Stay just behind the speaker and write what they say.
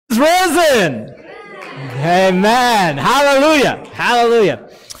risen. Amen. Hallelujah. Hallelujah.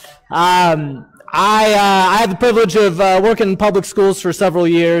 I had the privilege of working in public schools for several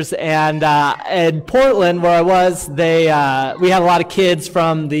years, and in Portland, where I was, we had a lot of kids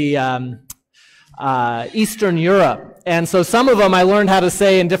from the Eastern Europe, and so some of them I learned how to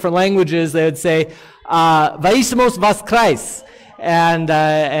say in different languages. They would say, "Vaishmos Vaskrais,"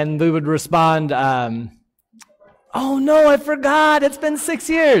 and we would respond, "Oh no, I forgot. It's been 6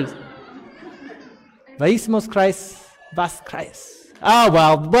 years." Vaishmos Christ Vaskrais. Oh,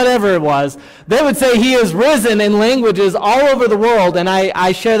 well, whatever it was. They would say he is risen in languages all over the world, and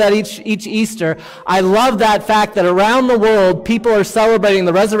I share that each Easter. I love that fact that around the world, people are celebrating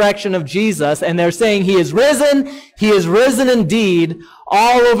the resurrection of Jesus, and they're saying he is risen indeed,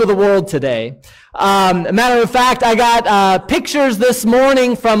 all over the world today. A matter of fact, I got pictures this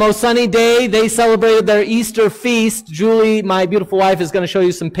morning from O Sunny Day. They celebrated their Easter feast. Julie, my beautiful wife, is going to show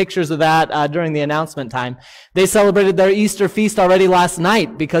you some pictures of that during the announcement time. They celebrated their Easter feast already last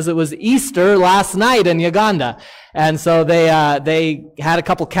night because it was Easter last night in Uganda. And so they had a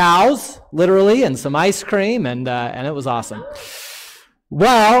couple cows, literally, and some ice cream, and it was awesome.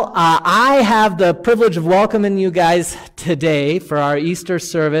 Well, I have the privilege of welcoming you guys today for our Easter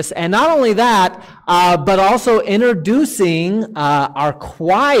service, and not only that, but also introducing our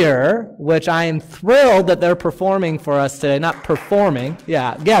choir, which I am thrilled that they're performing for us today. Not performing,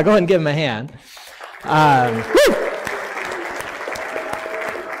 yeah, go ahead and give them a hand.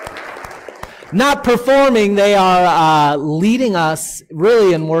 Not performing, they are leading us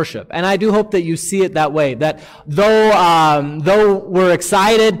really in worship. And I do hope that you see it that way, that though we're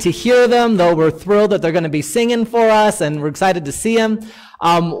excited to hear them, though we're thrilled that they're going to be singing for us and we're excited to see them,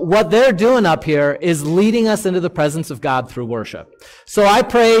 what they're doing up here is leading us into the presence of God through worship. So I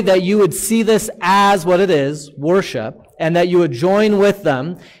pray that you would see this as what it is, worship, and that you would join with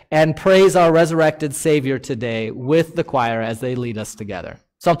them and praise our resurrected Savior today with the choir as they lead us together.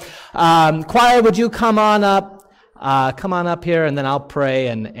 So, choir, would you come on up here, and then I'll pray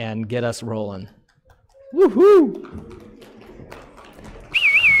and get us rolling. Woohoo!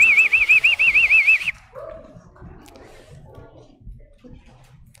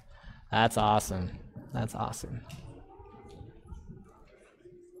 That's awesome. That's awesome.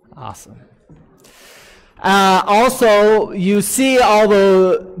 Awesome. Also, you see all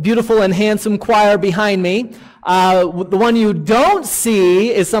the beautiful and handsome choir behind me. The one you don't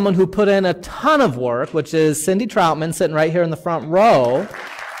see is someone who put in a ton of work, which is Cindy Troutman, sitting right here in the front row.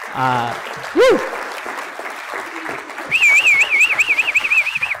 Woo!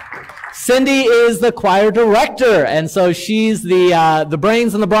 Cindy is the choir director, and so she's the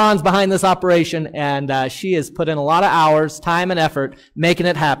brains and the bronze behind this operation, and she has put in a lot of hours, time, and effort making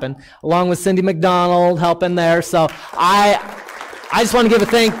it happen, along with Cindy McDonald helping there. So I just want to give a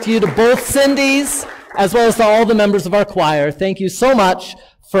thank you to both Cindys, as well as to all the members of our choir. Thank you so much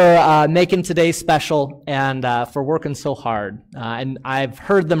for making today special and for working so hard. And I've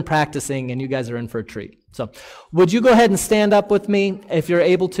heard them practicing, and you guys are in for a treat. So would you go ahead and stand up with me if you're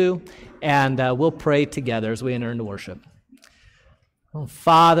able to, and we'll pray together as we enter into worship. Oh,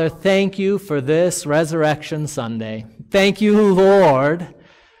 Father, thank you for this Resurrection Sunday. Thank you, Lord,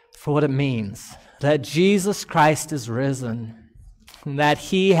 for what it means that Jesus Christ is risen, that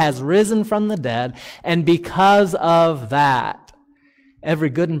he has risen from the dead, and because of that, every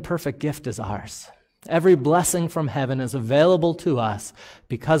good and perfect gift is ours. Every blessing from heaven is available to us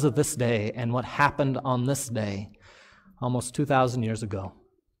because of this day and what happened on this day almost 2,000 years ago.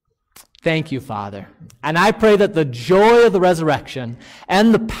 Thank you, Father. And I pray that the joy of the resurrection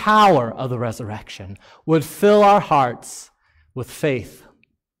and the power of the resurrection would fill our hearts with faith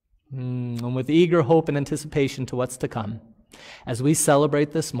and with eager hope and anticipation to what's to come. As we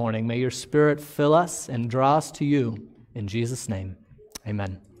celebrate this morning, may your Spirit fill us and draw us to you. In Jesus' name,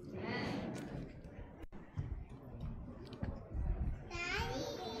 amen.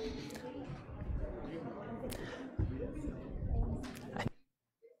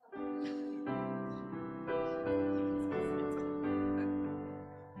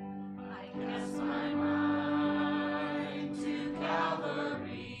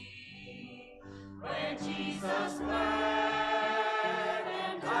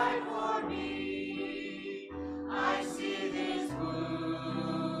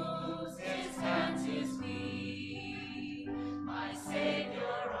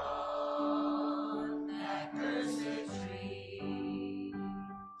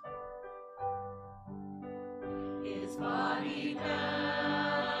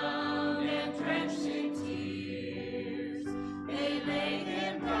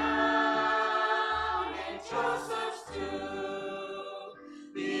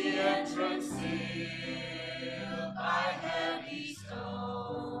 The sealed by heavy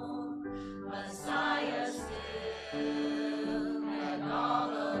stone, Messiah still and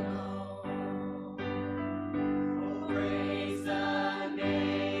all alone. Oh, praise the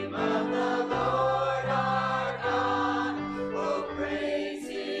name of the Lord our God. Oh, praise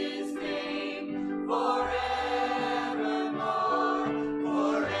His name forevermore.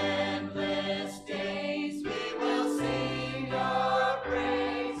 For endless days we will sing Your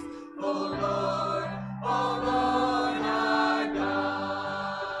praise, O Lord our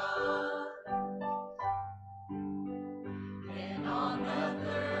God. And on the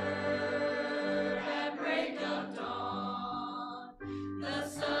third at break of dawn, the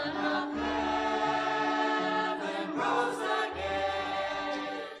Son of Heaven rose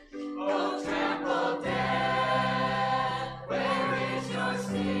again. Oh, trample death, where is your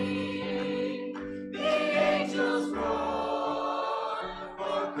sting? The angels roar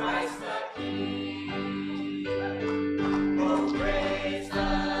for Christ the King. Oh, praise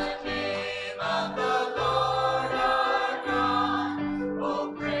the name of the Lord our God.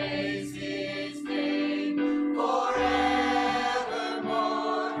 Oh, praise His name forevermore.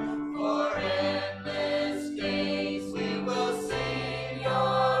 For endless days we will sing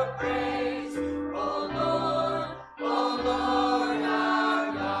Your praise, O Lord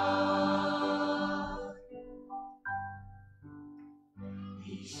our God.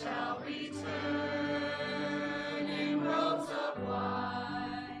 He shall return in robes of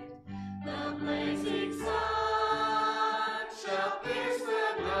white. The blazing sun shall pierce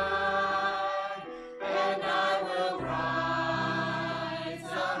the night, and I will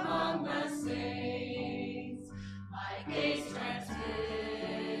rise among the saints, my gaze transfixed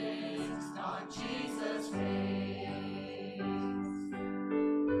on Jesus' face.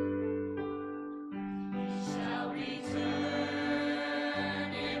 He shall return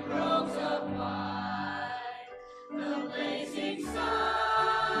in robes of white. The blazing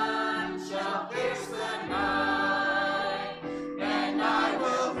sun shall pierce the night, and I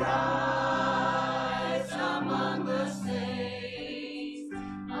will rise among the saints,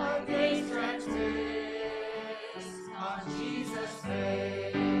 my gaze transfixed on Jesus'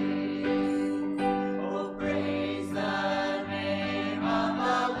 face. Oh, praise the name of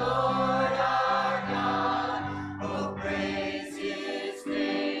the Lord our God. Oh, praise His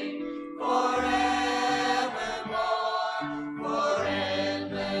name forevermore. For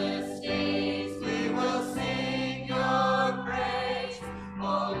endless days we will sing Your praise, O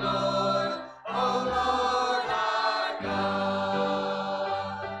Lord our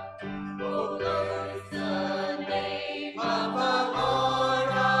God. Oh, praise the name of the Lord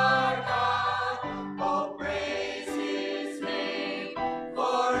our God. Oh, praise His name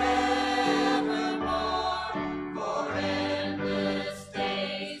forevermore. For endless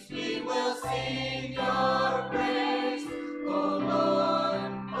days we will sing Your praise, O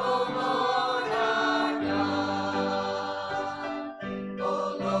Lord our God. O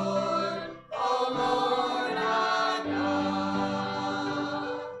Lord our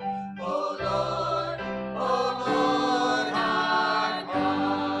God. O Lord our God.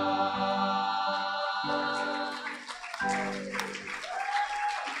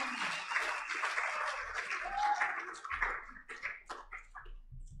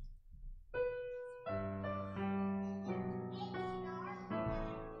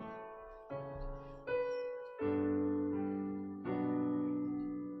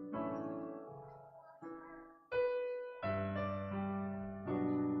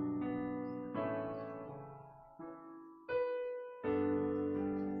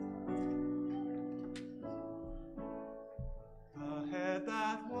 The head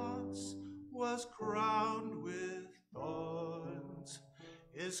that once was crowned with thorns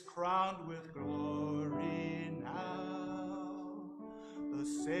is crowned with glory now. The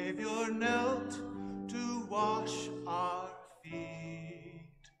Savior knelt to wash our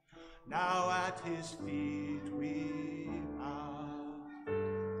feet. Now at His feet we bow.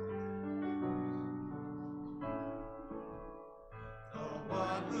 The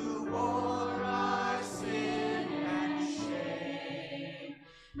one who bore our sin and shame,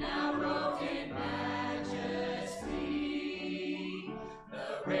 Now robed in majesty,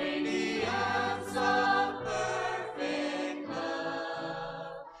 the radiance of perfect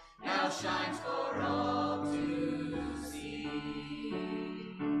love now shines for all to see.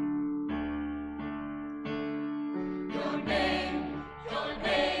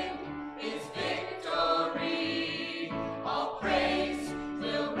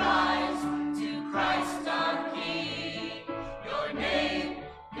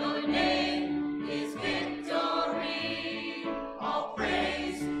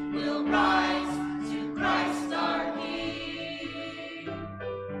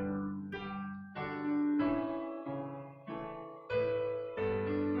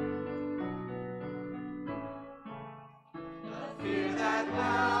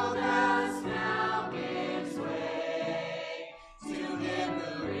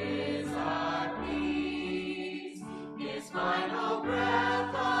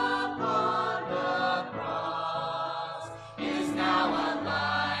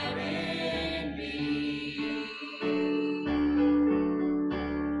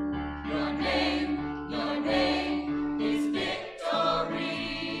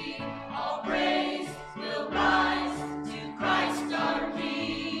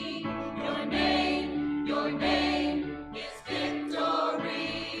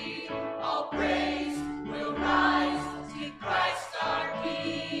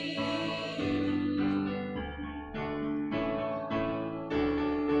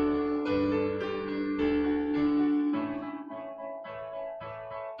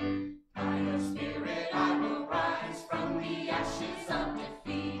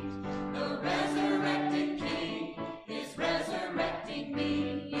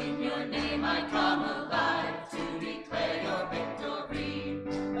 I come alive to declare your victory.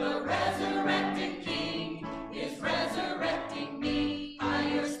 The resurrected King is resurrecting me. By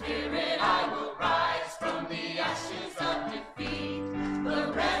your Spirit I will rise from the ashes of defeat.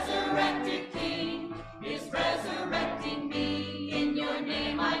 The resurrected King is resurrecting me. In your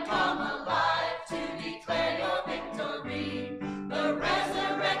name I come alive to declare your victory. The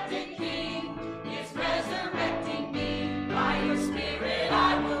resurrected King is resurrecting me. By your Spirit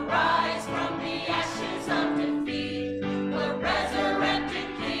I will rise from the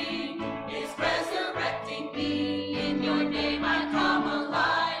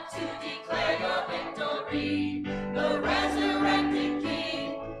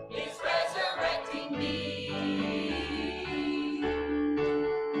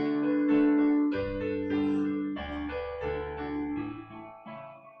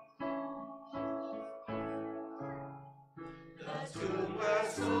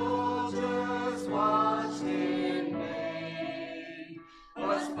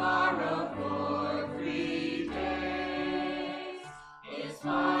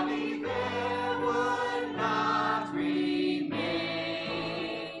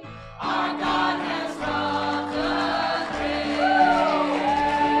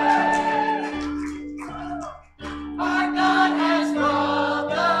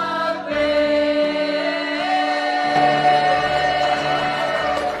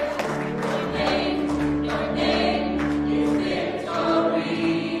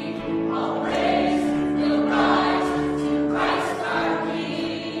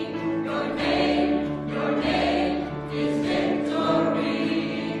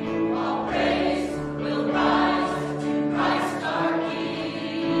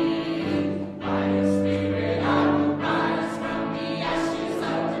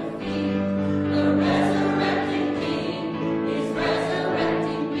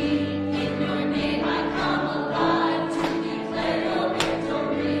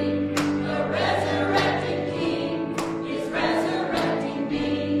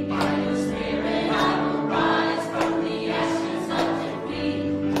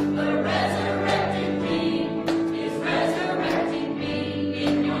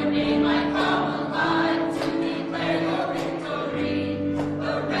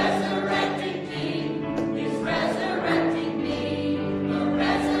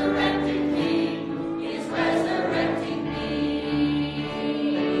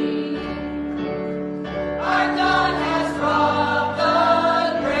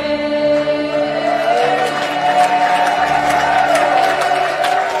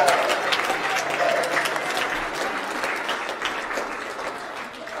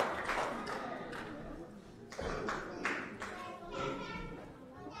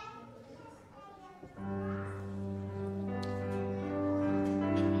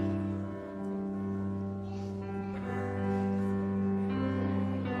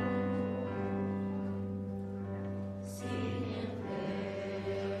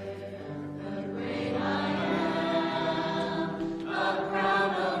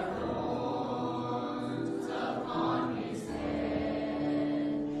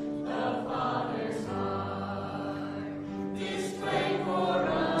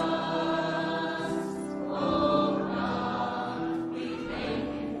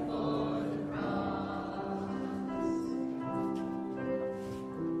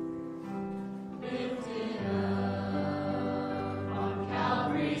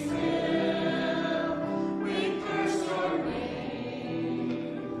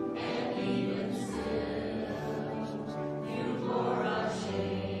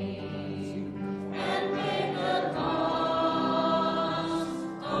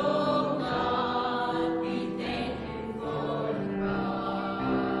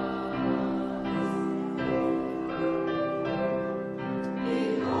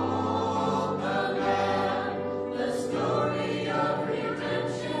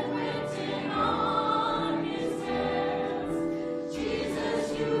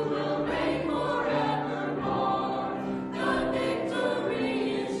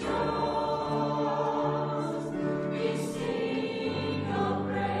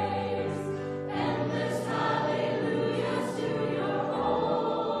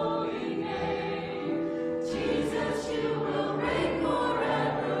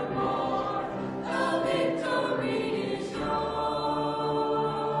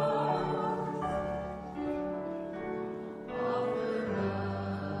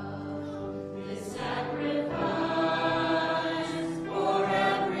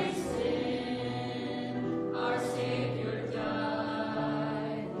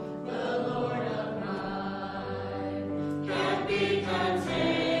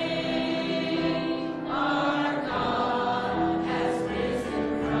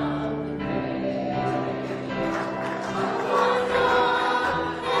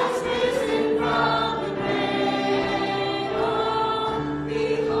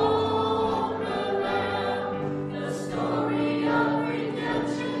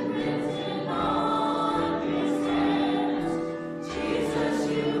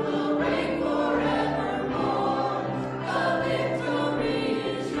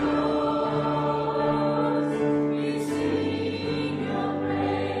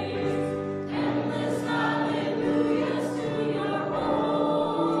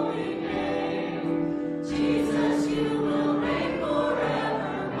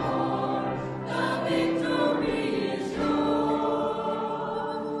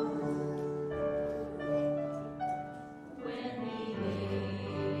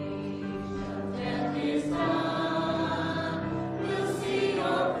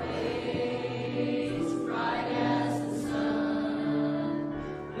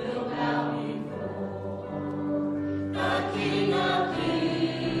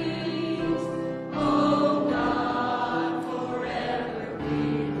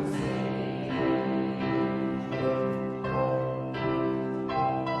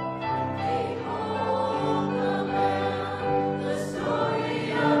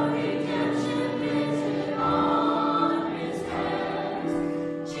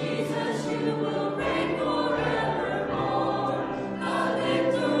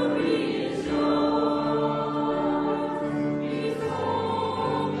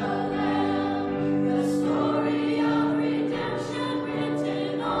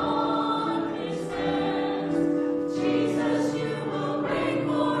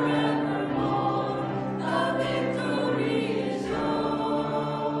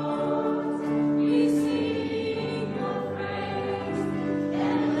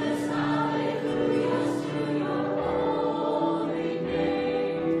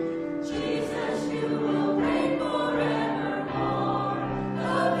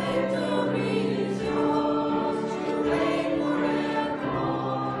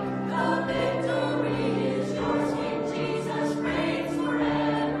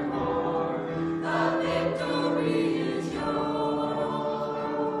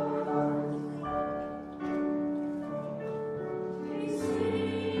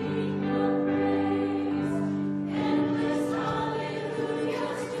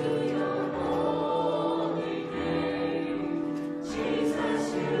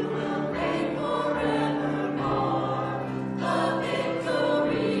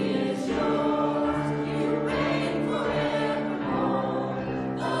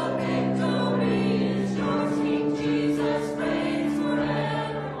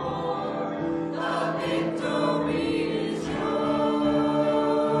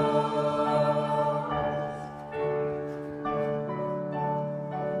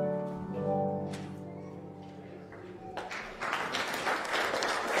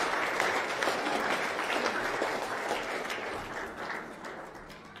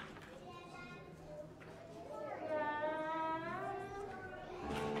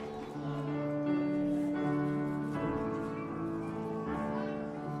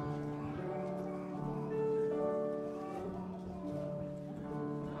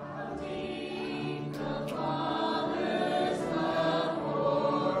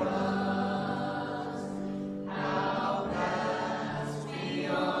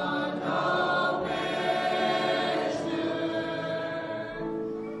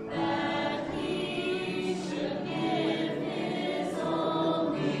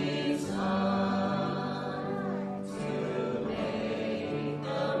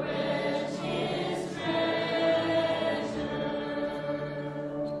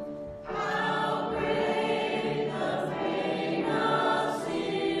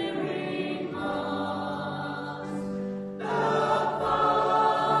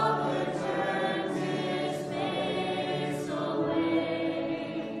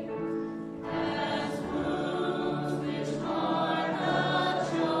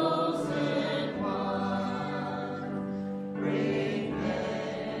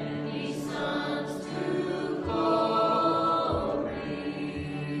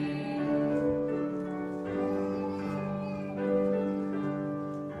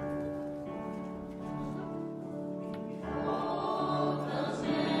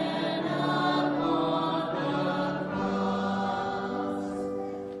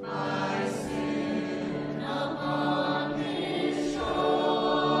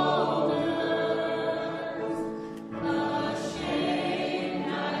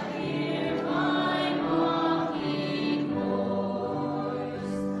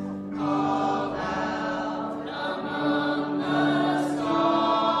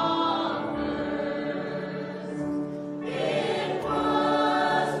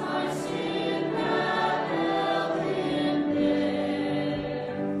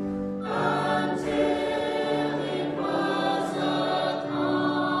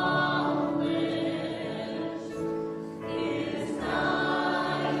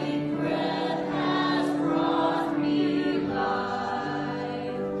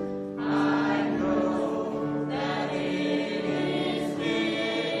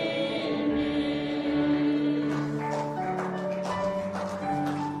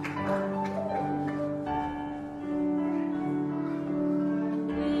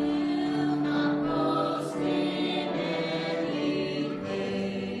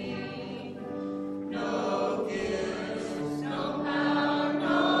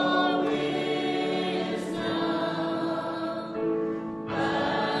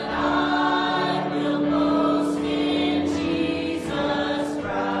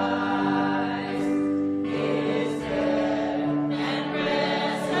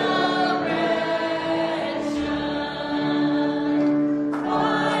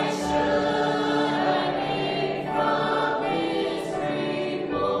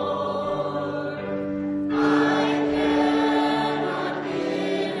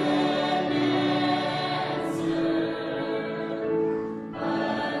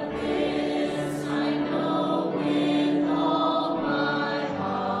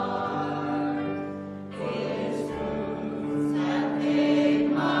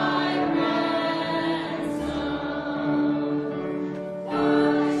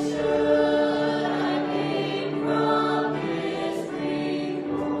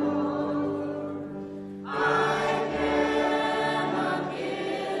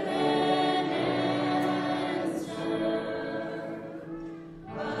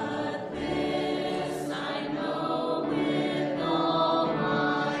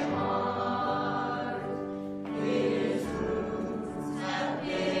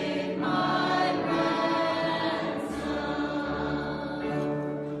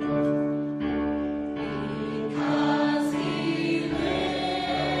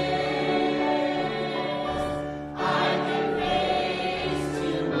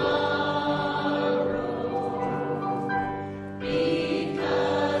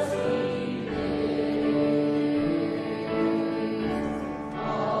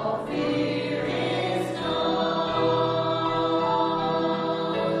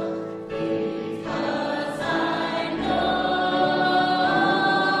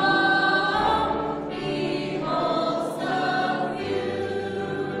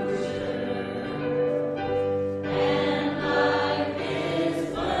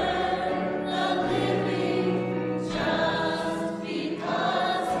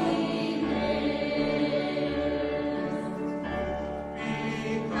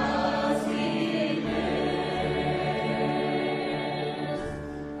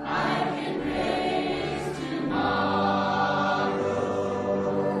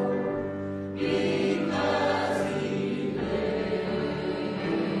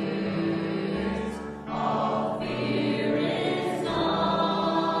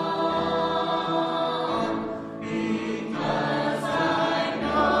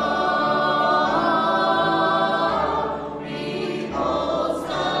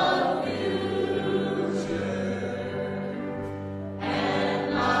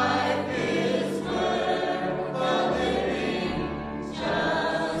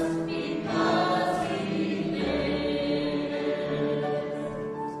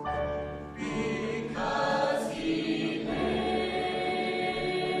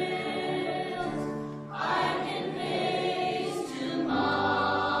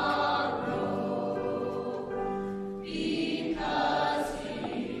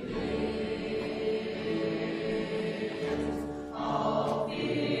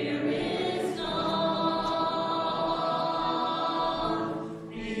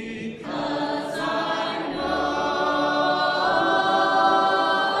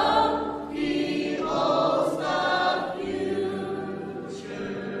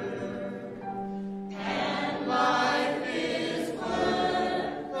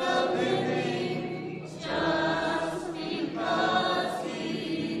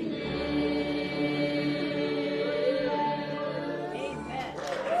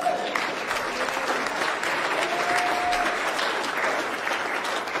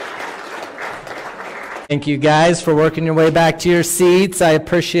Thank you guys for working your way back to your seats. I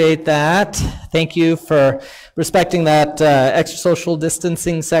appreciate that. Thank you for respecting that extra social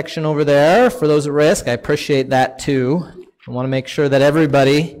distancing section over there. For those at risk, I appreciate that too. I want to make sure that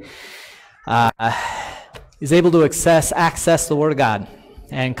everybody is able to access the Word of God,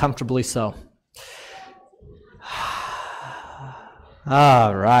 and comfortably so.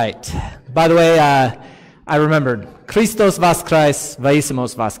 All right. By the way, I remembered. Christos Voskrais,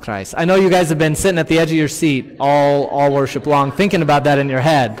 Vaissimos Voskrais. I know you guys have been sitting at the edge of your seat all worship long, thinking about that in your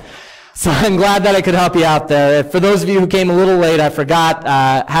head. So I'm glad that I could help you out there. For those of you who came a little late, I forgot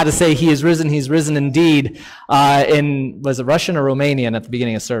how to say He is risen, He's risen indeed, was it Russian or Romanian at the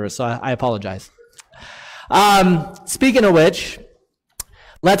beginning of service, so I apologize. Speaking of which,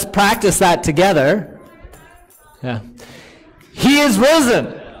 let's practice that together. Yeah. He is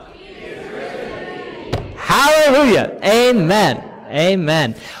risen. Hallelujah. Amen.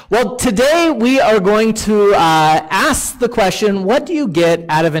 Amen. Well, today we are going to ask the question, what do you get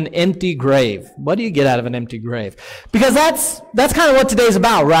out of an empty grave? What do you get out of an empty grave? Because that's kind of what today's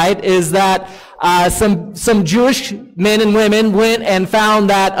about, right? Is that some Jewish men and women went and found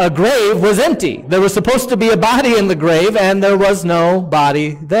that a grave was empty. There was supposed to be a body in the grave, and there was no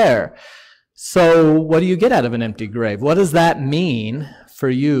body there. So what do you get out of an empty grave? What does that mean for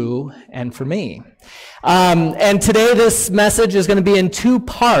you and for me? And today this message is going to be in two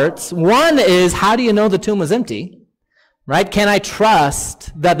parts. One is, how do you know the tomb was empty? Right? Can I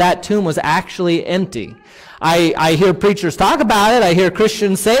trust that that tomb was actually empty? I hear preachers talk about it. I hear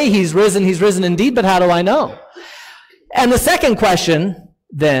Christians say He's risen indeed, but how do I know? And the second question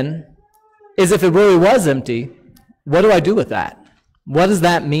then is, if it really was empty, what do I do with that? What does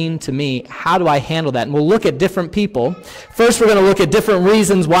that mean to me? How do I handle that? And we'll look at different people. First, we're going to look at different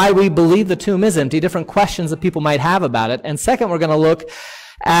reasons why we believe the tomb is empty, different questions that people might have about it. And second, we're going to look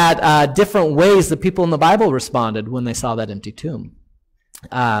at different ways that people in the Bible responded when they saw that empty tomb.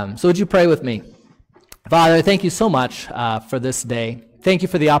 So would you pray with me? Father, thank you so much for this day. Thank you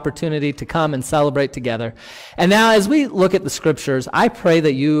for the opportunity to come and celebrate together. And now, as we look at the Scriptures, I pray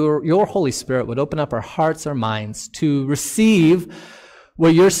that your Holy Spirit would open up our hearts, our minds, to receive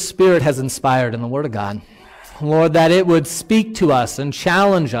what your Spirit has inspired in the Word of God. Lord, that it would speak to us and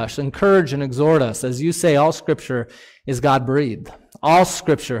challenge us, encourage and exhort us. As you say, all Scripture is God-breathed. All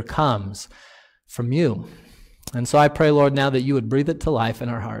Scripture comes from you. And so I pray, Lord, now that you would breathe it to life in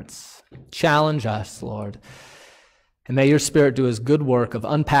our hearts. Challenge us, Lord. And may your Spirit do his good work of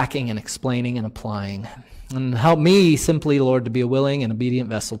unpacking and explaining and applying. And help me simply, Lord, to be a willing and obedient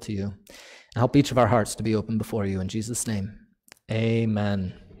vessel to you. And help each of our hearts to be open before you. In Jesus' name,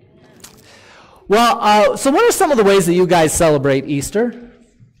 amen. Well, so what are some of the ways that you guys celebrate Easter?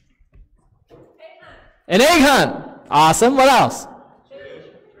 An egg hunt. Awesome. What else?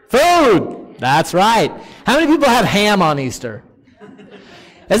 Food. That's right. How many people have ham on Easter?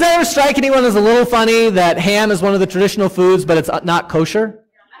 Does that ever strike anyone as a little funny that ham is one of the traditional foods, but it's not kosher?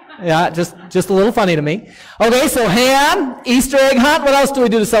 Yeah, just a little funny to me. Okay, so ham, Easter egg hunt. What else do we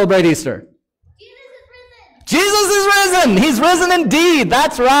do to celebrate Easter? Jesus is risen. He's risen indeed.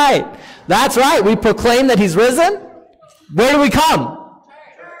 That's right. That's right. We proclaim that he's risen. Where do we come?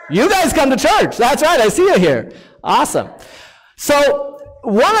 You guys come to church. That's right. I see you here. Awesome. So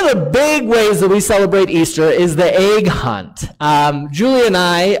one of the big ways that we celebrate Easter is the egg hunt. Julie and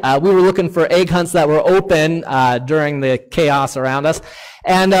I, we were looking for egg hunts that were open during the chaos around us.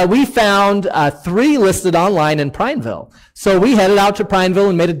 And we found 3 listed online in Prineville. So we headed out to Prineville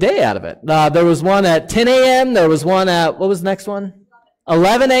and made a day out of it. There was one at 10 a.m. There was one at, what was the next one?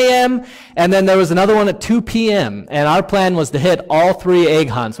 11 a.m. And then there was another one at 2 p.m. And our plan was to hit all 3 egg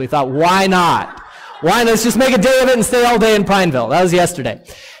hunts. We thought, why not? Why not? Let's just make a day of it and stay all day in Prineville. That was yesterday.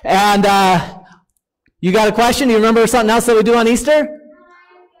 And you got a question? You remember something else that we do on Easter?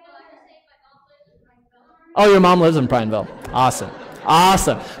 Oh, your mom lives in Prineville. Awesome.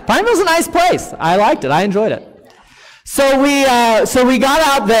 Awesome. Prineville's a nice place. I liked it. I enjoyed it. So we got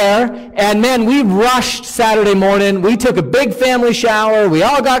out there, and man, we rushed Saturday morning. We took a big family shower. We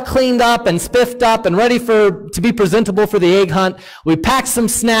all got cleaned up and spiffed up and ready to be presentable for the egg hunt. We packed some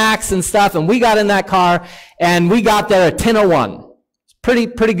snacks and stuff, and we got in that car, and we got there at 10:01. Pretty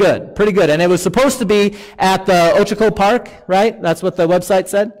good. And it was supposed to be at the Ochako Park, right? That's what the website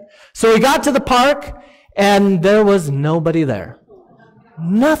said. So we got to the park, and there was nobody there.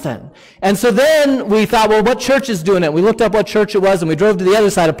 Nothing. And so then we thought, well, what church is doing it? We looked up what church it was, and we drove to the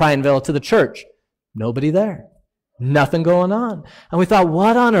other side of Prineville to the church. Nobody there. Nothing going on. And we thought,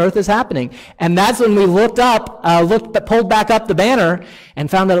 what on earth is happening? And that's when we looked up, pulled back up the banner,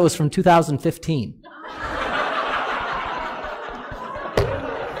 and found that it was from 2015.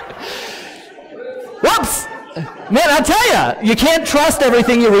 Whoops! Man, I'll tell you can't trust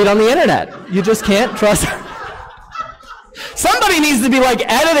everything you read on the internet. You just can't trust. Somebody needs to be like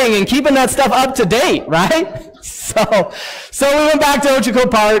editing and keeping that stuff up to date, right? So we went back to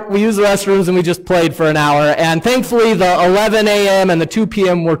Ochoco Park, we used the restrooms, and we just played for an hour. And thankfully, the 11 a.m. and the 2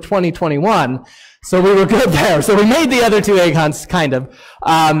 p.m. were 2021, so we were good there. So we made the other two egg hunts, kind of,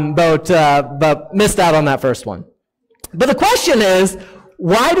 but missed out on that first one. But the question is,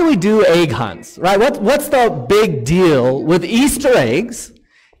 why do we do egg hunts, right? What's the big deal with Easter eggs,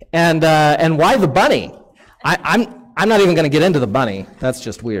 and why the bunny? I'm not even going to get into the bunny. That's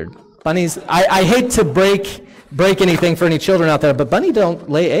just weird. Bunnies, I hate to break anything for any children out there, but bunnies don't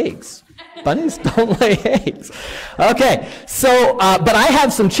lay eggs. Bunnies don't lay eggs. Okay, so, but I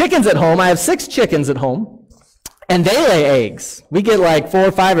have some chickens at home. I have 6 chickens at home, and they lay eggs. We get like 4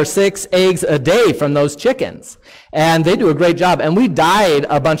 or 5 or 6 eggs a day from those chickens, and they do a great job. And we dyed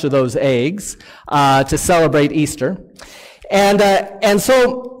a bunch of those eggs to celebrate Easter. And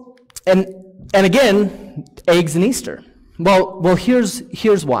so again, eggs and Easter. Well,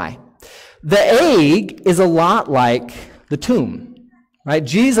 here's why. The egg is a lot like the tomb, right?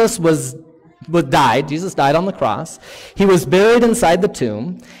 Jesus died on the cross. He was buried inside the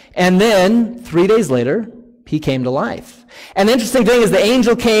tomb, and then 3 days later, he came to life. And the interesting thing is the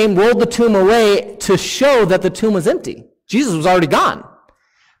angel came, rolled the tomb away to show that the tomb was empty. Jesus was already gone,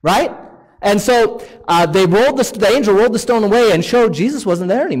 right? And so the angel rolled the stone away and showed Jesus wasn't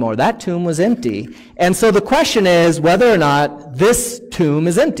there anymore. That tomb was empty. And so the question is whether or not this tomb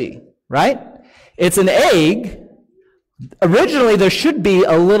is empty, right? It's an egg. Originally, there should be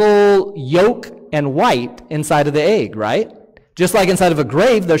a little yolk and white inside of the egg, right? Just like inside of a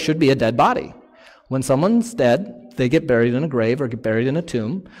grave, there should be a dead body. When someone's dead, they get buried in a grave or get buried in a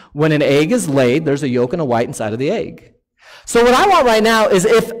tomb. When an egg is laid, there's a yolk and a white inside of the egg. So what I want right now is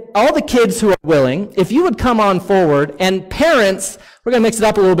if all the kids who are willing, if you would come on forward, and parents, we're going to mix it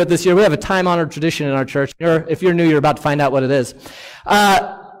up a little bit this year. We have a time-honored tradition in our church. If you're new, you're about to find out what it is.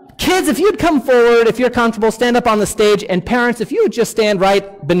 Kids, if you'd come forward, if you're comfortable, stand up on the stage, and parents, if you would just stand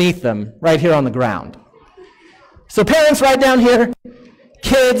right beneath them, right here on the ground. So parents, right down here.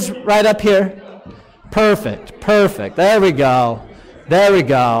 Kids, right up here. Perfect. There we go.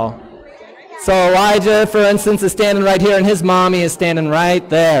 So Elijah, for instance, is standing right here, and his mommy is standing right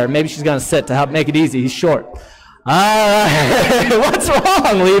there. Maybe she's going to sit to help make it easy. He's short. What's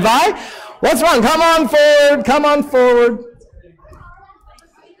wrong, Levi? What's wrong? Come on forward.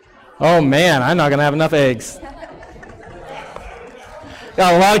 Oh, man, I'm not going to have enough eggs.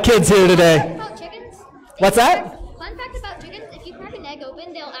 Got a lot of kids here today. About chickens? What's that? Fun fact about chickens, if you crack an egg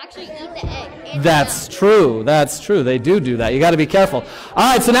open, they'll actually eat the egg. That's true. They do that. You got to be careful.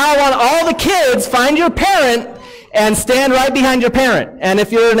 All right, so now I want all the kids, find your parent and stand right behind your parent. And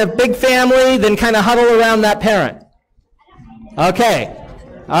if you're in a big family, then kind of huddle around that parent. Okay.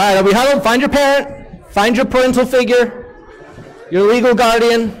 All right, are we huddled? Find your parent. Find your parental figure, your legal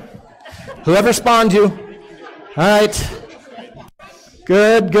guardian, whoever spawned you. All right.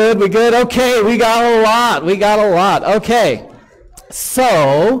 Good. We good? Okay, we got a lot. Okay.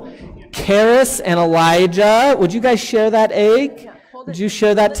 So, Karis and Elijah, would you guys share that egg? Would you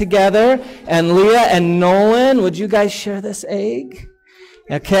share that together? And Leah and Nolan, would you guys share this egg?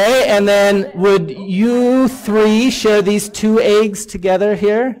 Okay, and then would you 3 share these 2 eggs together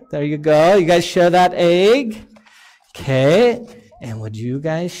here? There you go. You guys share that egg. Okay, and would you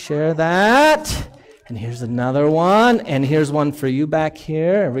guys share that? And here's another one, and here's one for you back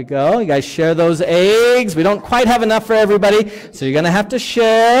here. There we go. You guys share those eggs. We don't quite have enough for everybody, so you're going to have to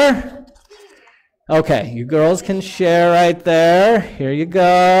share. Okay, you girls can share right there. Here you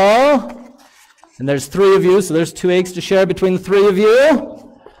go. And there's 3 of you, so there's 2 eggs to share between the 3 of you.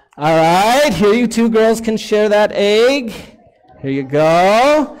 All right, here you 2 girls can share that egg. Here you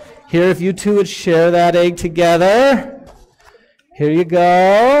go. Here, if you 2 would share that egg together. Here you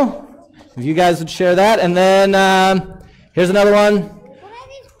go. If you guys would share that. And then here's another one.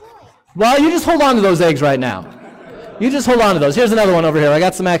 Well, you just hold on to those eggs right now. You just hold on to those. Here's another one over here. I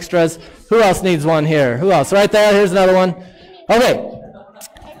got some extras. Who else needs one here? Who else? Right there. Here's another one. Okay.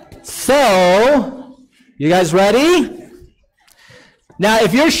 So, you guys ready? Now,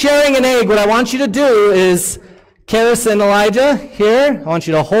 if you're sharing an egg, what I want you to do is, Karis and Elijah, here, I want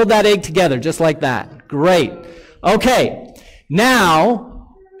you to hold that egg together, just like that. Great. Okay.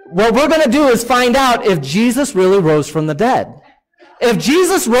 Now, what we're going to do is find out if Jesus really rose from the dead. If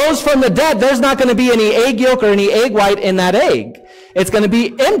Jesus rose from the dead, there's not going to be any egg yolk or any egg white in that egg. It's going to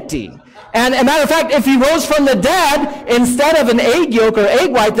be empty. And as a matter of fact, if he rose from the dead, instead of an egg yolk or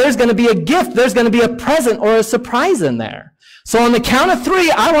egg white, there's going to be a gift. There's going to be a present or a surprise in there. So on the count of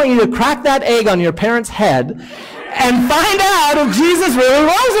 3, I want you to crack that egg on your parents' head and find out if Jesus really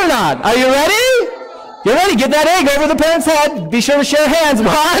rose or not. Are you ready? You ready? Get that egg over the parent's head. Be sure to share hands. 1,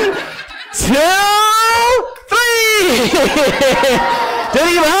 2, 3. Did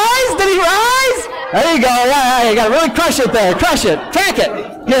he rise? Did he rise? There you go. Yeah, you got to really crush it there. Crush it. Crack it.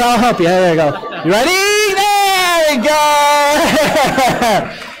 Here, I'll help you. There you go. You ready? There you go.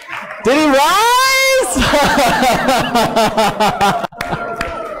 Did he rise?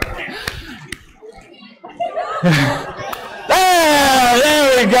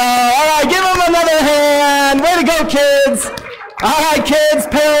 There we go. All right, give him another hand. Way to go, kids. All right, kids,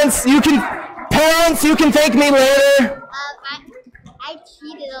 parents, you can thank me later. I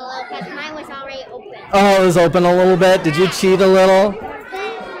cheated a little because mine was already open. Oh, it was open a little bit. Did you cheat a little?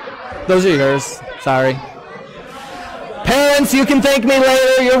 Those are yours. Sorry. Parents, you can thank me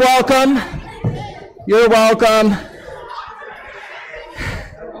later. You're welcome. You're welcome.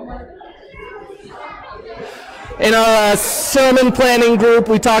 In our sermon planning group,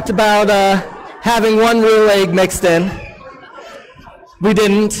 we talked about having 1 real egg mixed in. We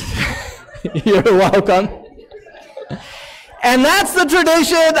didn't. You're welcome. And that's the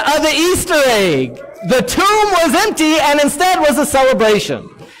tradition of the Easter egg. The tomb was empty and instead was a celebration.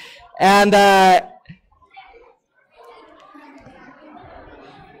 And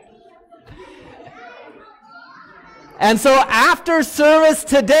so after service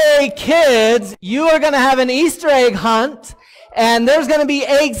today, kids, you are going to have an Easter egg hunt, and there's going to be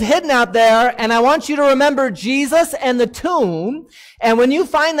eggs hidden out there, and I want you to remember Jesus and the tomb. And when you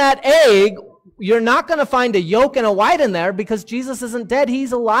find that egg, you're not going to find a yolk and a white in there because Jesus isn't dead.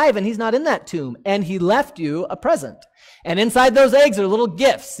 He's alive, and he's not in that tomb, and he left you a present. And inside those eggs are little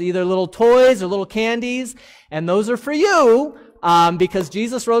gifts, either little toys or little candies, and those are for you because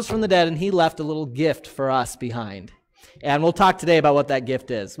Jesus rose from the dead, and he left a little gift for us behind. And we'll talk today about what that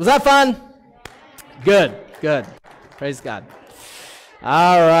gift is. Was that fun? Good, good. Praise God.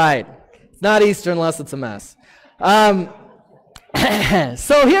 All right. It's not Easter unless it's a mess. So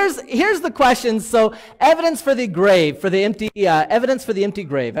here's the questions. So evidence for the grave, for the empty, evidence for the empty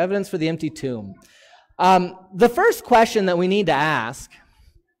grave, evidence for the empty tomb. The first question that we need to ask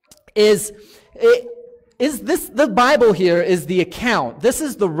is this, the Bible here is the account. This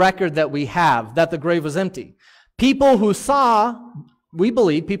is the record that we have that the grave was empty. People who saw, we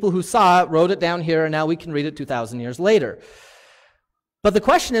believe, people who saw it wrote it down here, and now we can read it 2,000 years later. But the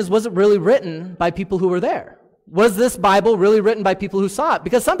question is, was it really written by people who were there? Was this Bible really written by people who saw it?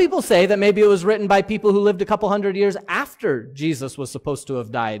 Because some people say that maybe it was written by people who lived a couple hundred years after Jesus was supposed to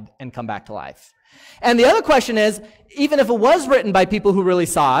have died and come back to life. And the other question is, even if it was written by people who really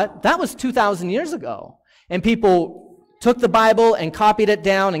saw it, that was 2,000 years ago. And people took the Bible and copied it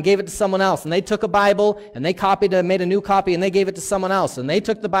down and gave it to someone else. And they took a Bible and they copied it, made a new copy, and they gave it to someone else. And they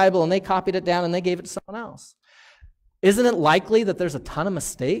took the Bible and they copied it down and they gave it to someone else. Isn't it likely that there's a ton of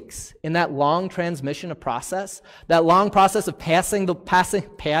mistakes in that long transmission of process? That long process of passing the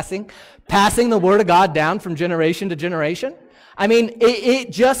Word of God down from generation to generation? I mean,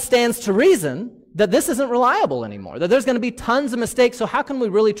 it just stands to reason that this isn't reliable anymore, that there's going to be tons of mistakes. So how can we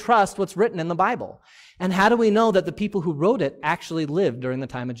really trust what's written in the Bible? And how do we know that the people who wrote it actually lived during the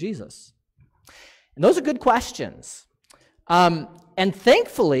time of Jesus? And those are good questions. And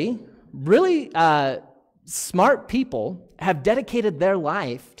thankfully, really smart people have dedicated their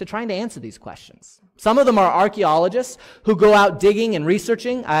life to trying to answer these questions. Some of them are archaeologists who go out digging and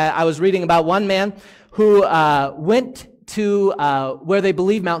researching. I was reading about one man who went to where they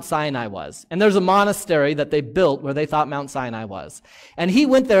believe Mount Sinai was. And there's a monastery that they built where they thought Mount Sinai was. And he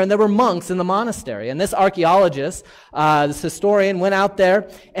went there, and there were monks in the monastery. And this archaeologist, this historian, went out there,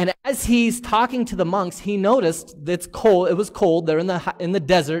 and as he's talking to the monks, he noticed that it's cold. It was cold. They're in the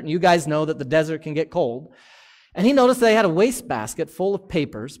desert, and you guys know that the desert can get cold. And he noticed they had a wastebasket full of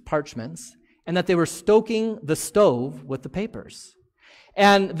papers, parchments, and that they were stoking the stove with the papers.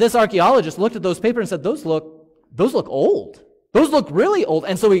 And this archaeologist looked at those papers and said, those look old. Those look really old.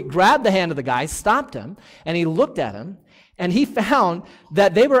 And so he grabbed the hand of the guy, stopped him, and he looked at him, and he found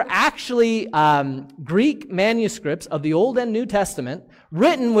that they were actually Greek manuscripts of the Old and New Testament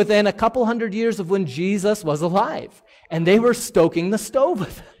written within a couple hundred years of when Jesus was alive. And they were stoking the stove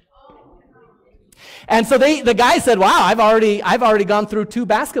with it. And so the guy said, wow, I've already gone through 2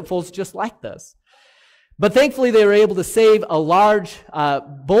 basketfuls just like this. But thankfully, they were able to save a large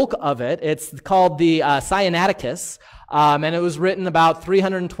bulk of it. It's called the Sinaiticus, and it was written about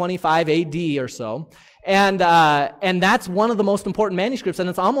 325 AD or so. And that's one of the most important manuscripts, and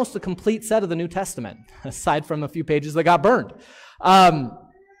it's almost a complete set of the New Testament, aside from a few pages that got burned.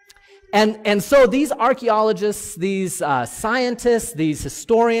 And so these archaeologists, these scientists, these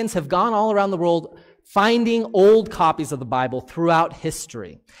historians have gone all around the world finding old copies of the Bible throughout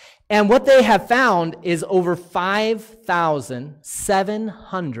history. And what they have found is over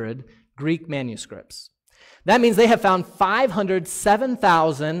 5,700 Greek manuscripts. That means they have found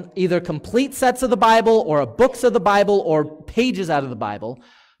 507,000 either complete sets of the Bible or books of the Bible or pages out of the Bible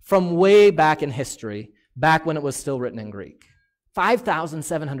from way back in history, back when it was still written in Greek.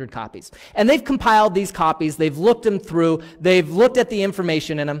 5,700 copies. And they've compiled these copies. They've looked them through. They've looked at the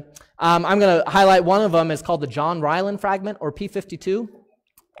information in them. I'm going to highlight one of them. It's called the John Ryland fragment, or P52.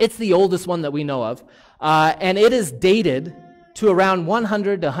 It's the oldest one that we know of. And it is dated to around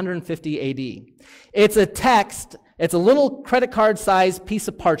 100 to 150 AD. It's a text. It's a little credit card-sized piece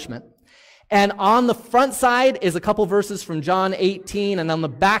of parchment. And on the front side is a couple verses from John 18, and on the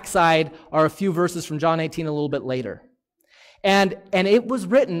back side are a few verses from John 18 a little bit later. And it was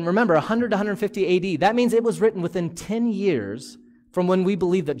written, remember, 100 to 150 AD. That means it was written within 10 years from when we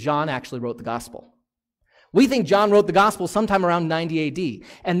believe that John actually wrote the gospel. We think John wrote the gospel sometime around 90 AD.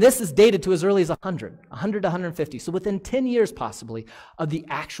 And this is dated to as early as 100 to 150. So within 10 years, possibly, of the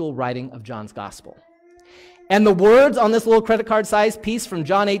actual writing of John's gospel. And the words on this little credit card-sized piece from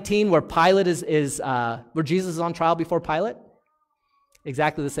John 18, where Pilate where Jesus is on trial before Pilate,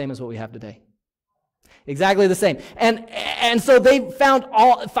 exactly the same as what we have today. Exactly the same. And so they found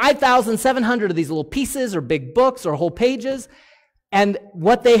all 5,700 of these little pieces or big books or whole pages. And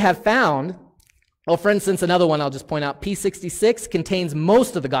what they have found, well, for instance, another one I'll just point out, P66 contains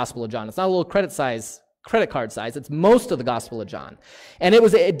most of the Gospel of John. It's not a little credit card size. It's most of the Gospel of John. And it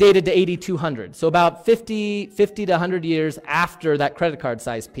was dated to 8200. So about 50 to 100 years after that credit card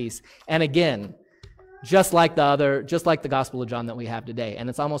size piece. And again, just like the Gospel of John that we have today. And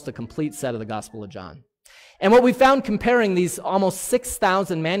it's almost a complete set of the Gospel of John. And what we found comparing these almost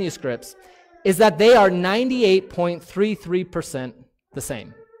 6,000 manuscripts is that they are 98.33% the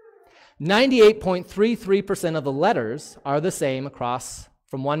same. 98.33% of the letters are the same across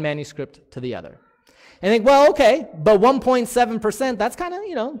from one manuscript to the other. And I think, well, okay, but 1.7%, that's kind of,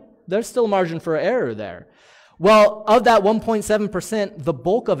 there's still margin for error there. Well, of that 1.7%, the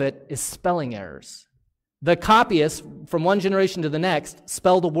bulk of it is spelling errors. The copyists, from one generation to the next,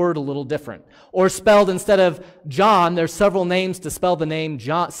 spelled a word a little different. Or spelled, instead of John, there's several names to spell the name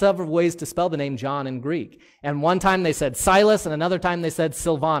John, several ways to spell the name John in Greek. And one time they said Silas, and another time they said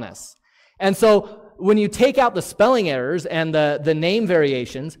Silvanus. And so when you take out the spelling errors and the name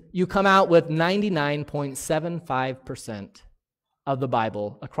variations, you come out with 99.75% of the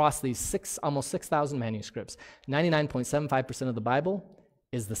Bible across these almost 6,000 manuscripts. 99.75% of the Bible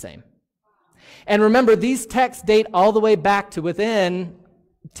is the same. And remember, these texts date all the way back to within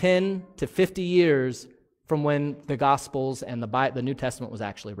 10 to 50 years from when the Gospels and the New Testament was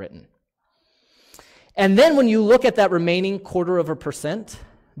actually written. And then when you look at that remaining 0.25%,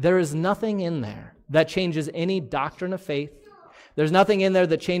 there is nothing in there that changes any doctrine of faith. There's nothing in there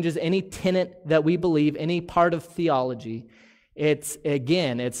that changes any tenet that we believe, any part of theology. There's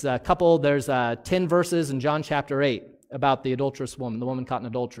 10 verses in John chapter 8. About the adulterous woman, the woman caught in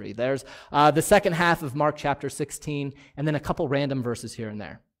adultery. There's the second half of Mark chapter 16, and then a couple random verses here and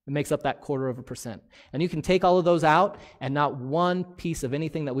there. It makes up that 0.25%. And you can take all of those out, and not one piece of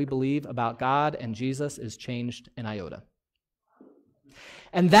anything that we believe about God and Jesus is changed an iota.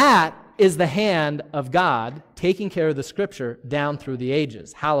 And that is the hand of God taking care of the Scripture down through the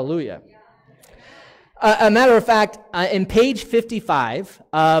ages. Hallelujah. A matter of fact, in page 55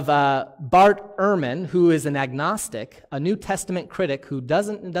 of Bart Ehrman, who is an agnostic, a New Testament critic who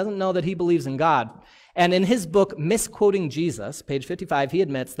doesn't know that he believes in God, and in his book, Misquoting Jesus, page 55, he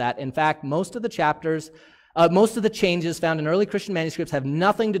admits that, in fact, most of the changes found in early Christian manuscripts have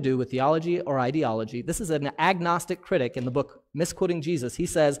nothing to do with theology or ideology. This is an agnostic critic in the book Misquoting Jesus. He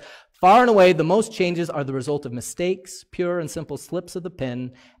says, far and away, the most changes are the result of mistakes, pure and simple slips of the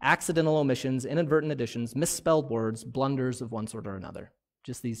pen, accidental omissions, inadvertent additions, misspelled words, blunders of one sort or another.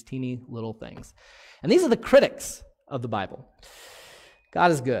 Just these teeny little things. And these are the critics of the Bible.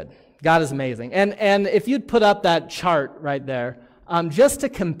 God is good. God is amazing. And if you'd put up that chart right there, just to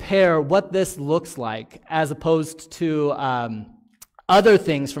compare what this looks like as opposed to other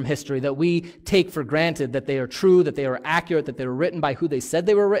things from history that we take for granted, that they are true, that they are accurate, that they were written by who they said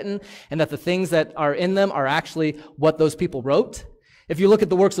they were written, and that the things that are in them are actually what those people wrote. If you look at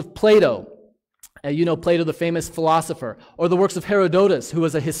the works of Plato, You know Plato, the famous philosopher, or the works of Herodotus, who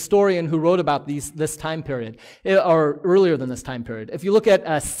was a historian who wrote about this time period, or earlier than this time period. If you look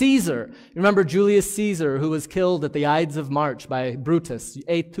at Caesar, remember Julius Caesar, who was killed at the Ides of March by Brutus,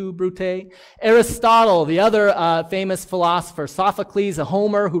 et tu, Brute? Aristotle, the other famous philosopher, Sophocles,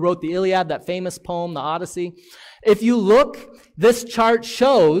 Homer, who wrote the Iliad, that famous poem, the Odyssey. If you look, this chart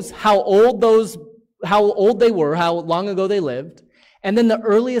shows how old they were, how long ago they lived, and then the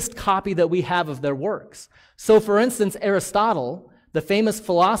earliest copy that we have of their works. So, for instance, Aristotle, the famous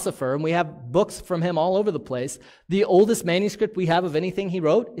philosopher, and we have books from him all over the place, the oldest manuscript we have of anything he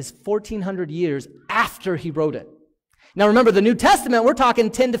wrote is 1,400 years after he wrote it. Now, remember, the New Testament, we're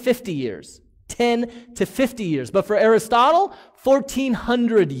talking 10 to 50 years. 10 to 50 years. But for Aristotle,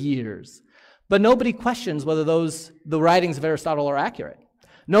 1,400 years. But nobody questions whether the writings of Aristotle are accurate.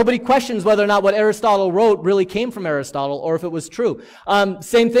 Nobody questions whether or not what Aristotle wrote really came from Aristotle or if it was true.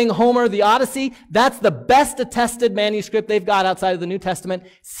 Same thing, Homer, the Odyssey, that's the best attested manuscript they've got outside of the New Testament.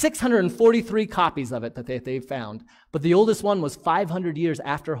 643 copies of it that they've found. But the oldest one was 500 years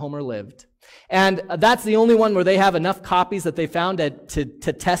after Homer lived. And that's the only one where they have enough copies that they found to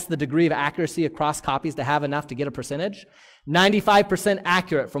test the degree of accuracy across copies to have enough to get a percentage. 95%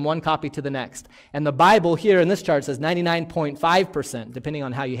 accurate from one copy to the next. And the Bible here in this chart says 99.5%, depending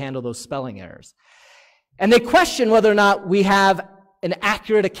on how you handle those spelling errors. And they question whether or not we have an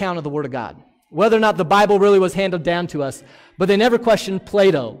accurate account of the Word of God, whether or not the Bible really was handed down to us. But they never questioned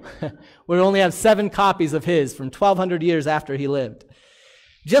Plato. We only have 7 copies of his from 1,200 years after he lived.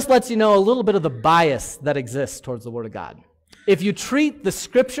 Just lets you know a little bit of the bias that exists towards the Word of God. If you treat the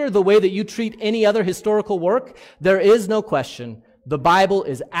Scripture the way that you treat any other historical work, there is no question the Bible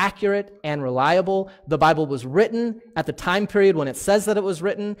is accurate and reliable. The Bible was written at the time period when it says that it was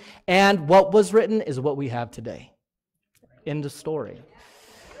written, and what was written is what we have today. End of story.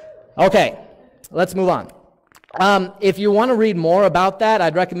 Okay, let's move on. If you want to read more about that,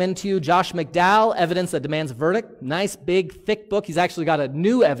 I'd recommend to you Josh McDowell, Evidence That Demands a Verdict. Nice, big, thick book. He's actually got a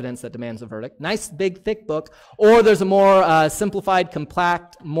new Evidence That Demands a Verdict. Nice, big, thick book. Or there's a more simplified,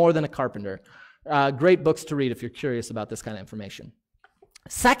 compact, More Than a Carpenter. Great books to read if you're curious about this kind of information.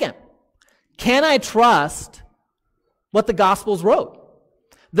 Second, can I trust what the Gospels wrote?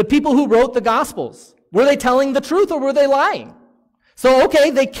 The people who wrote the Gospels, were they telling the truth or were they lying? So, okay,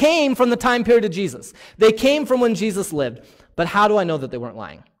 they came from the time period of Jesus. They came from when Jesus lived. But how do I know that they weren't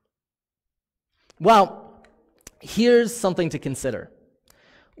lying? Well, here's something to consider.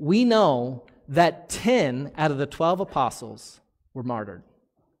 We know that 10 out of the 12 apostles were martyred.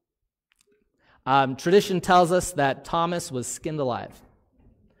 Tradition tells us that Thomas was skinned alive.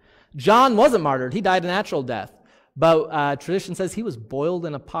 John wasn't martyred. He died a natural death. But tradition says he was boiled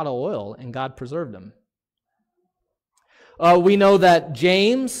in a pot of oil and God preserved him. We know that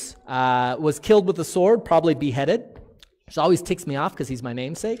James was killed with a sword, probably beheaded, which always ticks me off because he's my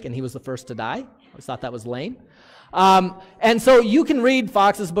namesake and he was the first to die. I always thought that was lame. And so you can read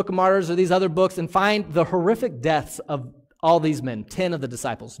Fox's Book of Martyrs or these other books and find the horrific deaths of all these men, 10 of the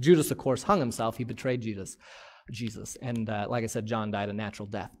disciples. Judas, of course, hung himself. He betrayed Jesus. And like I said, John died a natural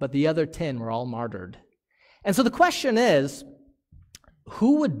death. But the other 10 were all martyred. And so the question is,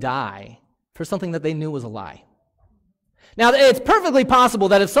 who would die for something that they knew was a lie? Now, it's perfectly possible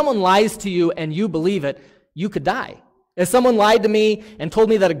that if someone lies to you and you believe it, you could die. If someone lied to me and told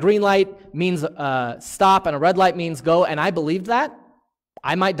me that a green light means stop and a red light means go, and I believed that,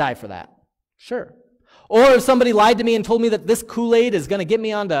 I might die for that. Sure. Or if somebody lied to me and told me that this Kool-Aid is going to get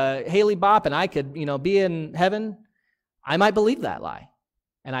me onto Haley Bop and I could, be in heaven, I might believe that lie.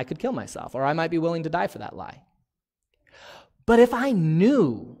 And I could kill myself, or I might be willing to die for that lie. But if I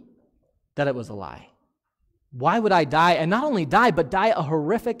knew that it was a lie, why would I die? And not only die, but die a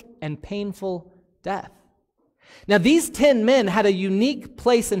horrific and painful death. Now, these 10 men had a unique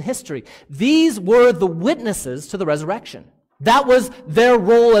place in history. These were the witnesses to the resurrection. That was their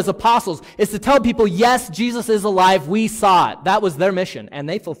role as apostles, is to tell people, yes, Jesus is alive, we saw it. That was their mission, and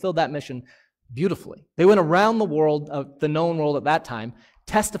they fulfilled that mission beautifully. They went around the world, the known world at that time,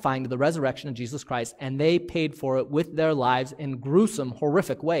 testifying to the resurrection of Jesus Christ, and they paid for it with their lives in gruesome,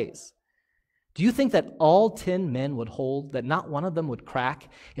 horrific ways. Do you think that all 10 men would hold, that not one of them would crack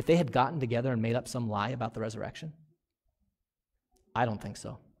if they had gotten together and made up some lie about the resurrection? I don't think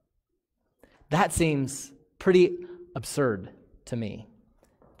so. That seems pretty absurd to me.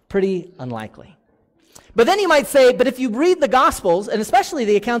 Pretty unlikely. But then you might say, but if you read the Gospels, and especially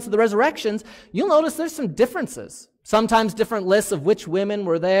the accounts of the resurrections, you'll notice there's some differences. Sometimes different lists of which women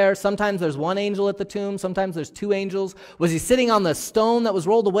were there. Sometimes there's one angel at the tomb. Sometimes there's 2 angels. Was he sitting on the stone that was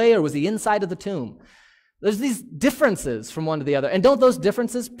rolled away, or was he inside of the tomb? There's these differences from one to the other. And don't those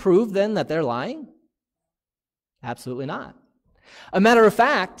differences prove then that they're lying? Absolutely not. A matter of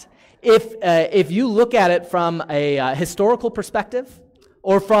fact, if you look at it from a historical perspective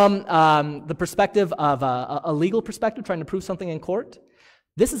or from the perspective of a legal perspective, trying to prove something in court,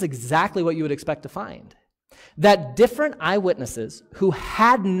 this is exactly what you would expect to find. That different eyewitnesses who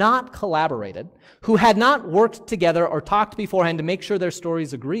had not collaborated, who had not worked together or talked beforehand to make sure their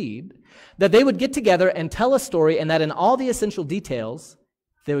stories agreed, that they would get together and tell a story, and that in all the essential details,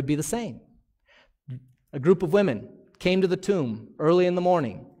 they would be the same. A group of women came to the tomb early in the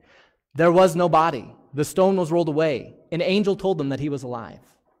morning. There was no body. The stone was rolled away. An angel told them that he was alive.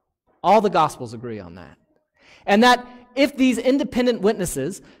 All the Gospels agree on that. And that if these independent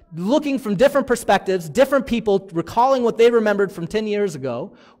witnesses, looking from different perspectives, different people, recalling what they remembered from 10 years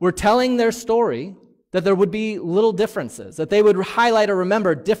ago, were telling their story, that there would be little differences, that they would highlight or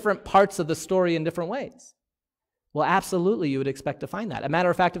remember different parts of the story in different ways. Well, absolutely, you would expect to find that. As a matter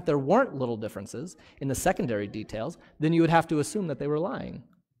of fact, if there weren't little differences in the secondary details, then you would have to assume that they were lying,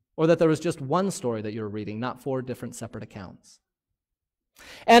 or that there was just one story that you were reading, not 4 different separate accounts.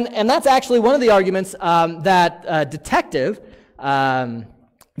 And that's actually one of the arguments that detective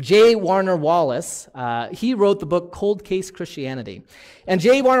J. Warner Wallace, he wrote the book Cold Case Christianity. And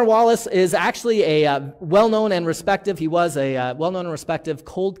J. Warner Wallace is actually a well-known and respected, he was a well-known and respected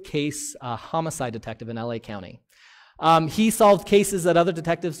cold case homicide detective in LA County. He solved cases that other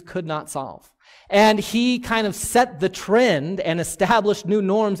detectives could not solve. And he kind of set the trend and established new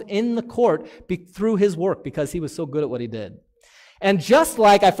norms in the court through his work because he was so good at what he did. And just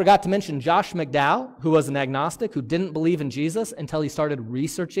like I forgot to mention Josh McDowell, who was an agnostic, who didn't believe in Jesus until he started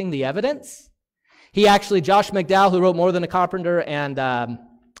researching the evidence. Josh McDowell, who wrote More Than a Carpenter and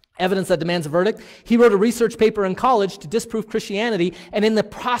Evidence That Demands a Verdict, he wrote a research paper in college to disprove Christianity, and in the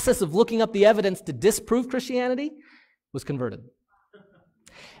process of looking up the evidence to disprove Christianity, was converted.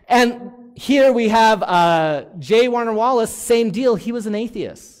 And here we have J. Warner Wallace, same deal, he was an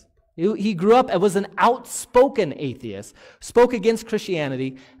atheist. He grew up and was an outspoken atheist, spoke against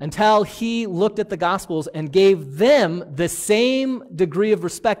Christianity until he looked at the Gospels and gave them the same degree of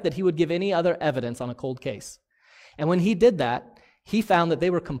respect that he would give any other evidence on a cold case. And when he did that, he found that they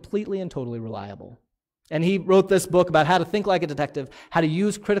were completely and totally reliable. And he wrote this book about how to think like a detective, how to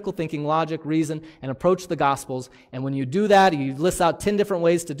use critical thinking, logic, reason, and approach the Gospels. And when you do that, you list out 10 different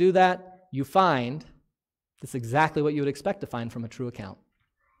ways to do that, you find that's exactly what you would expect to find from a true account.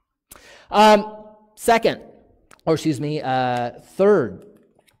 Third,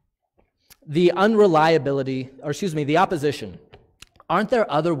 the the opposition. Aren't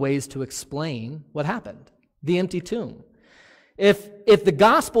there other ways to explain what happened? The empty tomb. If the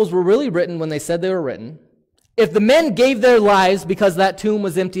Gospels were really written when they said they were written, if the men gave their lives because that tomb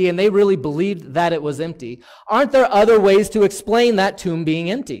was empty and they really believed that it was empty, aren't there other ways to explain that tomb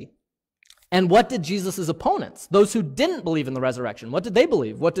being empty? And what did Jesus' opponents, those who didn't believe in the resurrection, what did they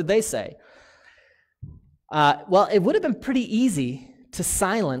believe? What did they say? Well, it would have been pretty easy to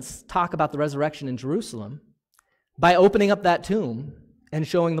silence talk about the resurrection in Jerusalem by opening up that tomb and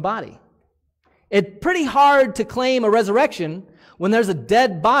showing the body. It's pretty hard to claim a resurrection when there's a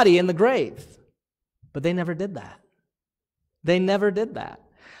dead body in the grave. But they never did that. They never did that.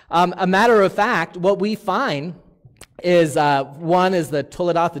 A matter of fact, what we find is one is the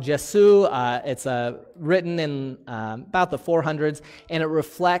Toledath Jesu. It's written in about the 400s, and it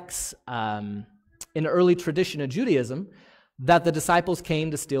reflects an early tradition of Judaism that the disciples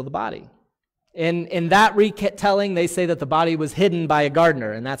came to steal the body. In that retelling, they say that the body was hidden by a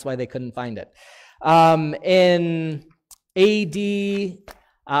gardener, and that's why they couldn't find it. In AD,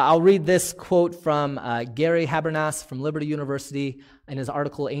 I'll read this quote from Gary Habermas from Liberty University in his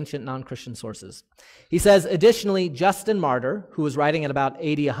article, Ancient Non-Christian Sources. He says, additionally, Justin Martyr, who was writing at about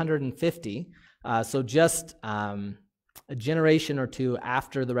AD 150, so just a generation or two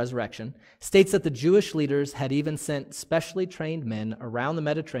after the resurrection, states that the Jewish leaders had even sent specially trained men around the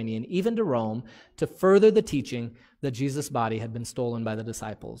Mediterranean, even to Rome, to further the teaching that Jesus' body had been stolen by the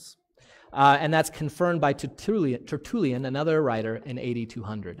disciples. And that's confirmed by Tertullian, another writer, in AD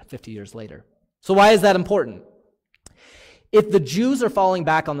 200, 50 years later. So why is that important? If the Jews are falling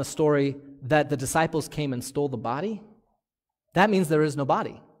back on the story that the disciples came and stole the body, that means there is no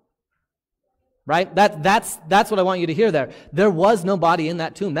body. Right? That's what I want you to hear there. There was no body in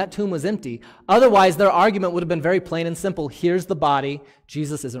that tomb. That tomb was empty. Otherwise, their argument would have been very plain and simple. Here's the body.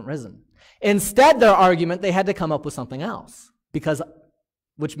 Jesus isn't risen. Instead, their argument, they had to come up with something else.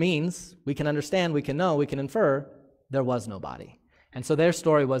 Which means we can understand, we can know, we can infer there was no body. And so their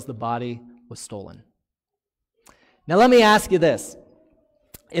story was the body was stolen. Now let me ask you this.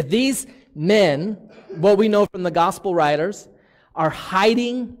 If these men, what we know from the gospel writers, are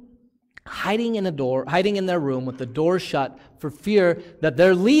hiding in their room with the door shut for fear that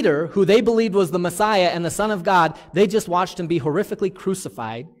their leader, who they believed was the Messiah and the Son of God, they just watched him be horrifically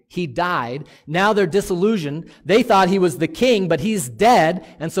crucified. He died. Now they're disillusioned. They thought he was the king, but he's dead,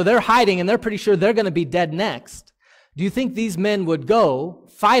 and so they're hiding, and they're pretty sure they're going to be dead next. Do you think these men would go,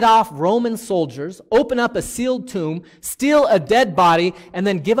 fight off Roman soldiers, open up a sealed tomb, steal a dead body, and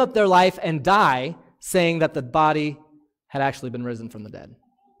then give up their life and die, saying that the body had actually been risen from the dead?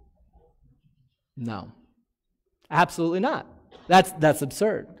 No, absolutely not. That's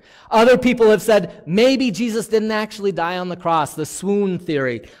absurd. Other people have said maybe Jesus didn't actually die on the cross, the swoon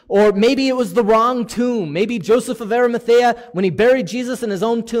theory. Or maybe it was the wrong tomb. Maybe Joseph of Arimathea, when he buried Jesus in his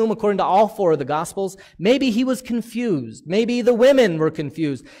own tomb, according to all four of the Gospels, maybe he was confused. Maybe the women were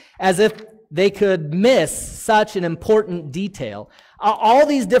confused, as if they could miss such an important detail. All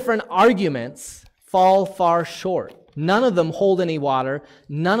these different arguments fall far short. None of them hold any water.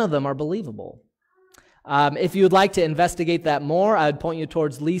 None of them are believable. If you would like to investigate that more, I would point you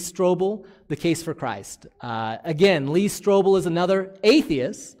towards Lee Strobel, The Case for Christ. Again, Lee Strobel is another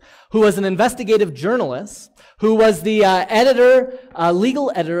atheist who was an investigative journalist, who was the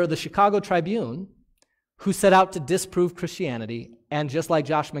legal editor of the Chicago Tribune, who set out to disprove Christianity, and just like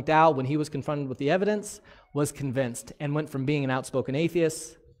Josh McDowell, when he was confronted with the evidence, was convinced and went from being an outspoken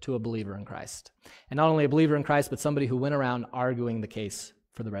atheist to a believer in Christ. And not only a believer in Christ, but somebody who went around arguing the case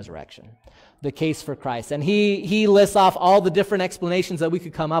for the resurrection, the case for Christ. And he lists off all the different explanations that we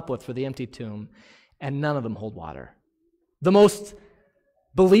could come up with for the empty tomb, and none of them hold water. The most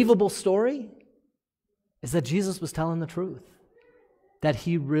believable story is that Jesus was telling the truth, that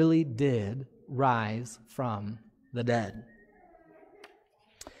he really did rise from the dead.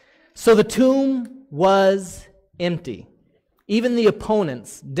 So the tomb was empty. Even the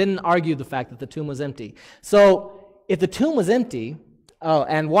opponents didn't argue the fact that the tomb was empty. So if the tomb was empty,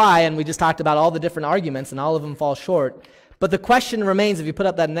 and why, and we just talked about all the different arguments, and all of them fall short. But the question remains, if you put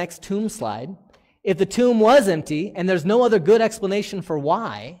up that next tomb slide, if the tomb was empty, and there's no other good explanation for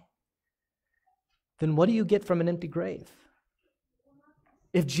why, then what do you get from an empty grave?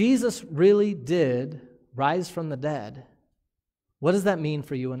 If Jesus really did rise from the dead, what does that mean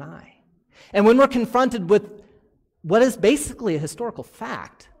for you and I? And when we're confronted with what is basically a historical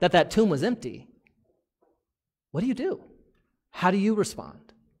fact, that tomb was empty, what do you do? How do you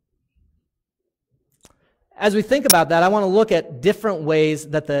respond? As we think about that, I want to look at different ways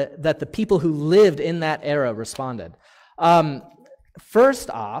that the people who lived in that era responded. First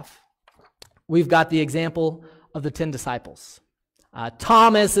off, we've got the example of the 10 disciples.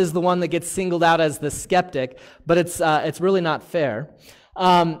 Thomas is the one that gets singled out as the skeptic, but it's really not fair,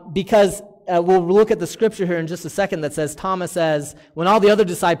 because we'll look at the scripture here in just a second that says, Thomas says, when all the other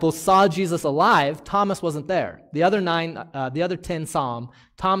disciples saw Jesus alive, Thomas wasn't there. The other 10 saw him.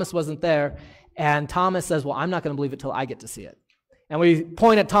 Thomas wasn't there. And Thomas says, well, I'm not going to believe it till I get to see it. And we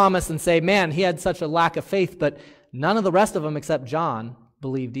point at Thomas and say, man, he had such a lack of faith, but none of the rest of them except John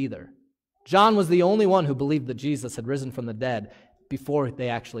believed either. John was the only one who believed that Jesus had risen from the dead before they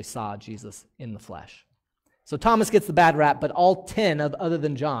actually saw Jesus in the flesh. So Thomas gets the bad rap, but all 10 other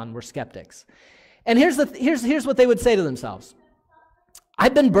than John were skeptics. And here's what they would say to themselves.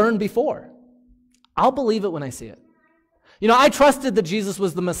 I've been burned before. I'll believe it when I see it. I trusted that Jesus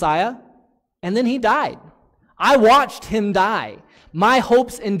was the Messiah, and then he died. I watched him die. My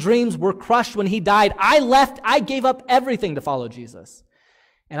hopes and dreams were crushed when he died. I gave up everything to follow Jesus,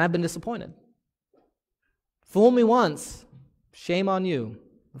 and I've been disappointed. Fool me once, shame on you.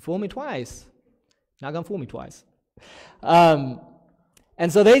 Fool me twice, not going to fool me twice. And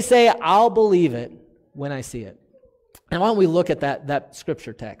so they say, I'll believe it when I see it. And why don't we look at that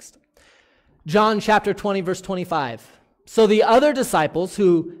scripture text? John chapter 20, verse 25. So the other disciples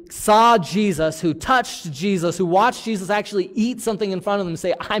who saw Jesus, who touched Jesus, who watched Jesus actually eat something in front of them,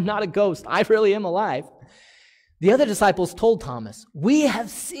 say, I'm not a ghost, I really am alive. The other disciples told Thomas, we have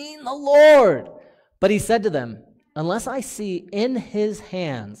seen the Lord. But he said to them, unless I see in his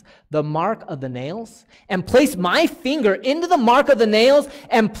hands the mark of the nails, and place my finger into the mark of the nails,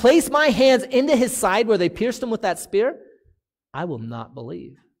 and place my hands into his side where they pierced him with that spear, I will not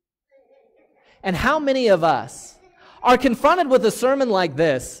believe. And how many of us are confronted with a sermon like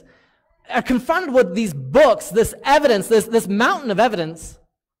this, are confronted with these books, this evidence, this mountain of evidence,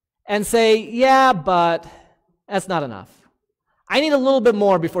 and say, yeah, but that's not enough. I need a little bit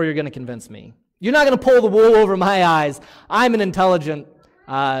more before you're going to convince me. You're not going to pull the wool over my eyes. I'm an intelligent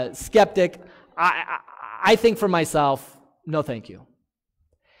skeptic. I think for myself, no thank you.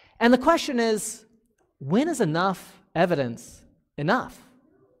 And the question is, when is enough evidence enough?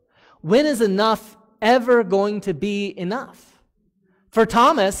 When is enough ever going to be enough? For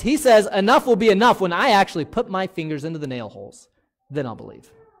Thomas, he says, enough will be enough when I actually put my fingers into the nail holes. Then I'll believe.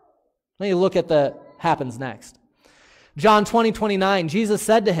 Let me look at the happens next. John 20:29, Jesus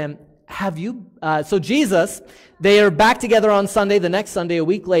said to him, Jesus, they are back together on Sunday, the next Sunday, a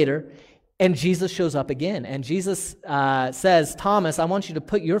week later, and Jesus shows up again. And Jesus says, Thomas, I want you to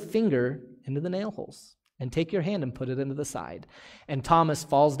put your finger into the nail holes and take your hand and put it into the side. And Thomas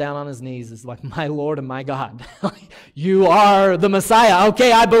falls down on his knees, is like, my Lord and my God, you are the Messiah.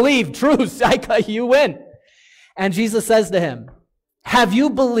 Okay, I believe, truth, you win. And Jesus says to him, have you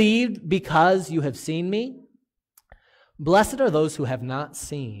believed because you have seen me? Blessed are those who have not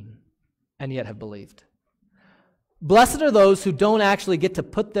seen and yet have believed. Blessed are those who don't actually get to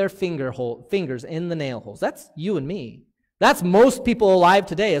put their fingers in the nail holes. That's you and me. That's most people alive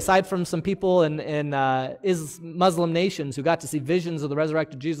today, aside from some people in Muslim nations who got to see visions of the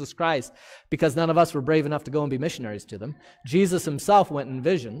resurrected Jesus Christ because none of us were brave enough to go and be missionaries to them. Jesus himself went in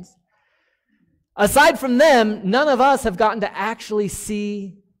visions. Aside from them, none of us have gotten to actually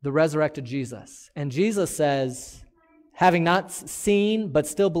see the resurrected Jesus. And Jesus says, having not seen but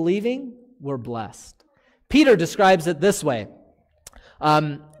still believing, we're blessed. Peter describes it this way.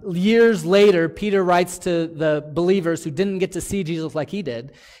 Years later, Peter writes to the believers who didn't get to see Jesus like he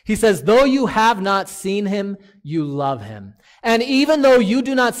did. He says, though you have not seen him, you love him. And even though you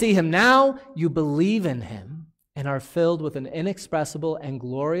do not see him now, you believe in him and are filled with an inexpressible and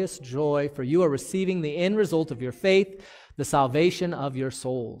glorious joy, for you are receiving the end result of your faith, the salvation of your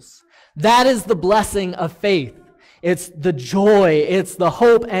souls. That is the blessing of faith. It's the joy, it's the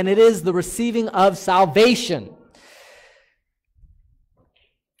hope, and it is the receiving of salvation.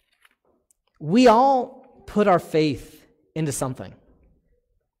 We all put our faith into something.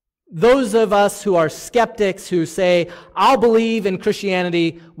 Those of us who are skeptics who say, I'll believe in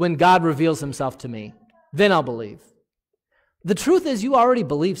Christianity when God reveals himself to me, then I'll believe. The truth is you already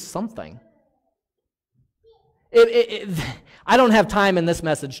believe something. I don't have time in this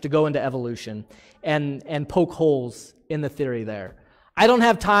message to go into evolution and poke holes in the theory there. I don't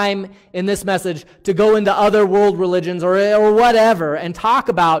have time in this message to go into other world religions or whatever and talk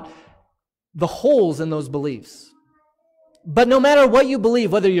about the holes in those beliefs. But no matter what you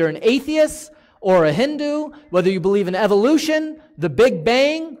believe, whether you're an atheist or a Hindu, whether you believe in evolution, the Big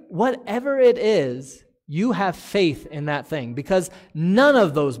Bang, whatever it is, you have faith in that thing because none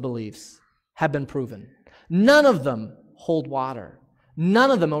of those beliefs have been proven. None of them hold water.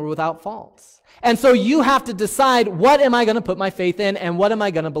 None of them are without faults. And so you have to decide, what am I going to put my faith in and what am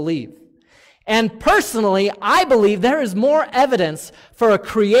I going to believe? And personally, I believe there is more evidence for a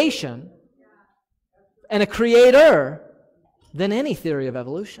creation and a creator than any theory of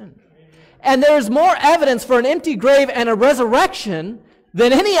evolution. And there's more evidence for an empty grave and a resurrection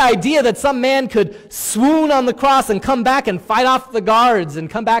than any idea that some man could swoon on the cross and come back and fight off the guards and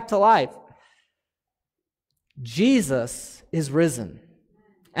come back to life. Jesus is risen.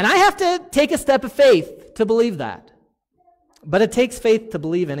 And I have to take a step of faith to believe that. But it takes faith to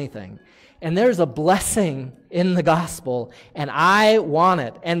believe anything. And there's a blessing in the gospel, and I want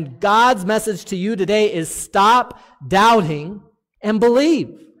it. And God's message to you today is stop doubting and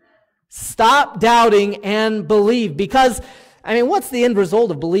believe. Stop doubting and believe. Because, what's the end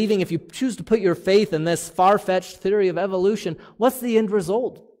result of believing if you choose to put your faith in this far-fetched theory of evolution? What's the end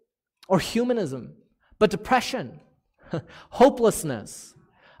result? Or humanism, but depression, hopelessness,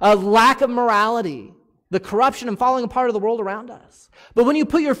 a lack of morality, the corruption and falling apart of the world around us. But when you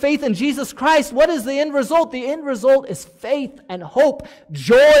put your faith in Jesus Christ, what is the end result? The end result is faith and hope,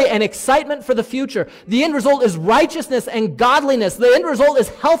 joy and excitement for the future. The end result is righteousness and godliness. The end result is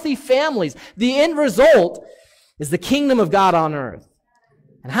healthy families. The end result is the kingdom of God on earth.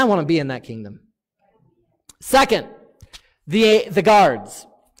 And I want to be in that kingdom. Second, the guards.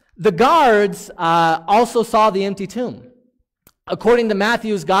 The guards also saw the empty tomb. According to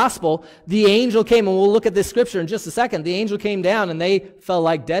Matthew's gospel, the angel came, and we'll look at this scripture in just a second. The angel came down, and they fell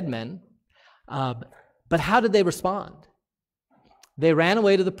like dead men. But how did they respond? They ran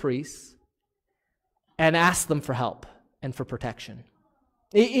away to the priests and asked them for help and for protection.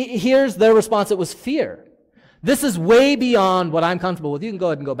 Here's their response. It was fear. This is way beyond what I'm comfortable with. You can go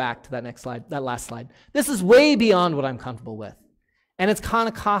ahead and go back to that next slide, that last slide. This is way beyond what I'm comfortable with. And it's kind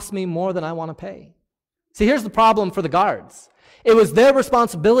of cost me more than I want to pay. See, here's the problem for the guards. It was their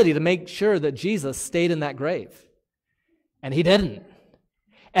responsibility to make sure that Jesus stayed in that grave. And he didn't.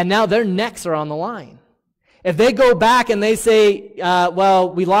 And now their necks are on the line. If they go back and they say,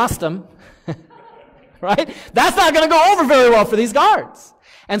 well, we lost him, right? That's not going to go over very well for these guards.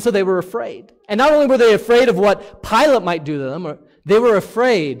 And so they were afraid. And not only were they afraid of what Pilate might do to them, they were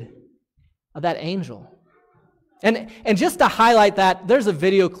afraid of that angel. And just to highlight that, there's a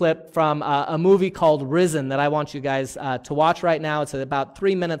video clip from a movie called Risen that I want you guys to watch right now. It's about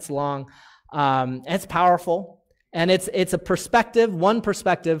 3 minutes long. It's powerful, and it's a perspective, one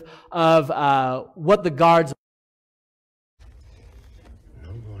perspective of what the guards.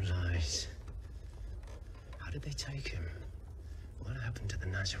 No more lies. How did they take him? What happened to the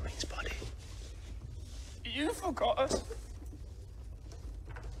Nazarene's body? You forgot us.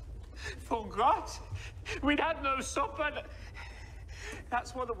 Forgot? We'd had no supper.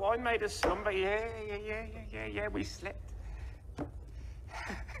 That's why the wine made us slumber. Yeah, we slept.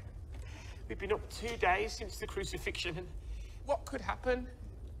 We've been up 2 days since the crucifixion, and what could happen?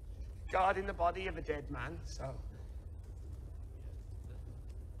 Guarding the body of a dead man, so...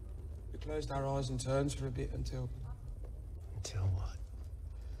 We closed our eyes and turned for a bit until... Until what?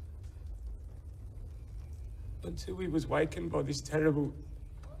 Until we was wakened by this terrible...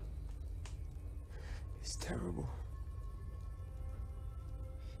 This terrible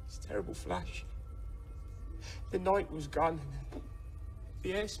flash. The night was gone.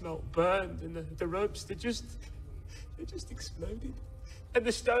 The air smelt burned, and the ropes, they just exploded. And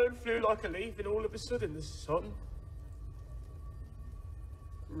the stone flew like a leaf, and all of a sudden the sun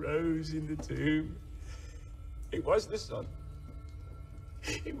rose in the tomb. It was the sun.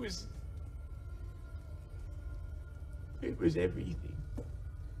 It was everything.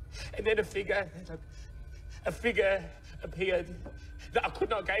 And then a figure appeared that I could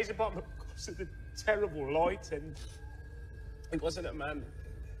not gaze upon because of the terrible light, and it wasn't a man.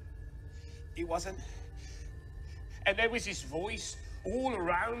 It wasn't. And there was this voice all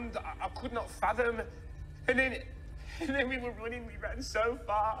around I could not fathom. And then we were running. We ran so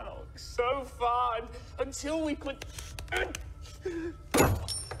far, and until we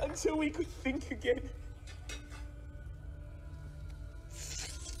could think again.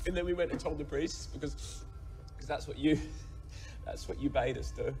 And then we went and told the priests because that's what you bade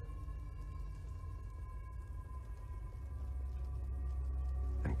us do.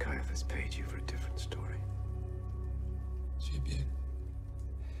 And Caiaphas paid you for a different story. C'est bien.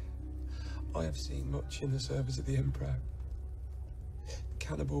 I have seen much in the service of the Emperor.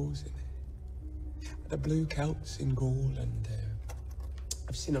 Cannibals in the blue Celts in Gaul, and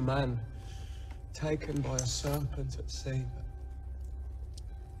I've seen a man taken by a serpent at sea. But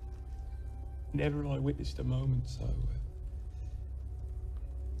never I witnessed a moment so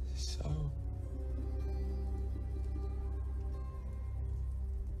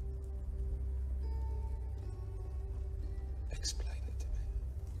explain it to me.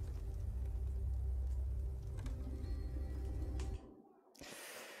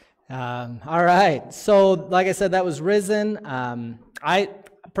 All right. So, like I said, that was Risen.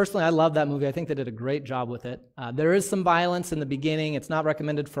 Personally, I love that movie. I think they did a great job with it. There is some violence in the beginning. It's not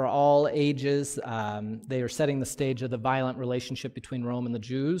recommended for all ages. They are setting the stage of the violent relationship between Rome and the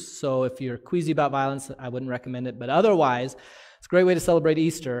Jews. So if you're queasy about violence, I wouldn't recommend it. But otherwise, it's a great way to celebrate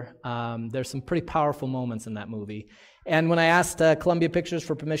Easter. There's some pretty powerful moments in that movie. And when I asked Columbia Pictures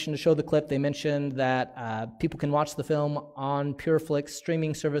for permission to show the clip, they mentioned that people can watch the film on PureFlix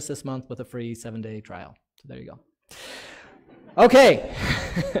streaming service this month with a free 7-day trial. So there you go. Okay.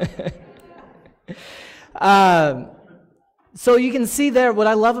 So you can see there, what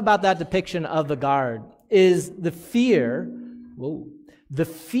I love about that depiction of the guard is the fear,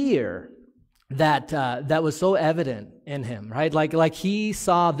 that was so evident in him, right? Like he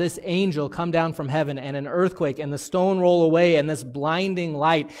saw this angel come down from heaven and an earthquake and the stone roll away and this blinding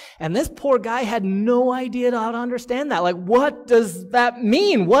light. And this poor guy had no idea how to understand that. Like, what does that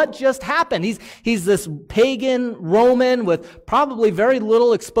mean? What just happened? He's this pagan Roman with probably very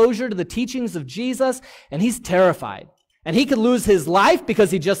little exposure to the teachings of Jesus, and he's terrified. And he could lose his life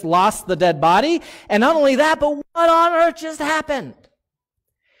because he just lost the dead body. And not only that, but what on earth just happened?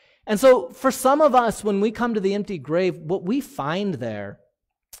 And so for some of us, when we come to the empty grave, what we find there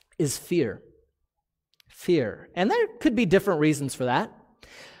is fear. Fear. And there could be different reasons for that.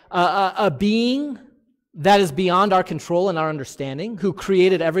 A being that is beyond our control and our understanding, who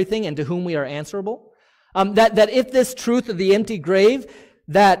created everything and to whom we are answerable. That if this truth of the empty grave,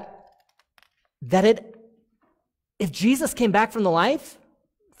 if Jesus came back from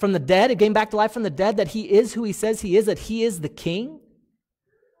the dead, it came back to life from the dead, that he is who he says he is, that he is the king.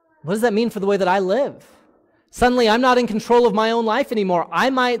 What does that mean for the way that I live? Suddenly, I'm not in control of my own life anymore. I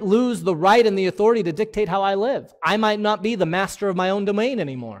might lose the right and the authority to dictate how I live. I might not be the master of my own domain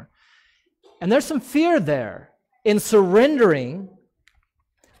anymore. And there's some fear there in surrendering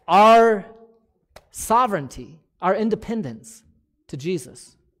our sovereignty, our independence to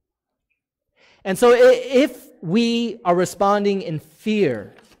Jesus. And so if we are responding in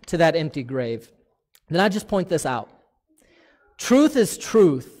fear to that empty grave. Then I just point this out. Truth is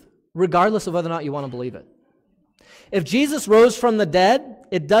truth, regardless of whether or not you want to believe it. If Jesus rose from the dead,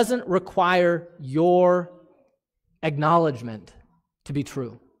 it doesn't require your acknowledgement to be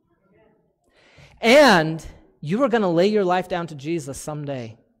true. And you are going to lay your life down to Jesus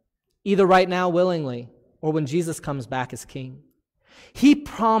someday, either right now willingly or when Jesus comes back as king. He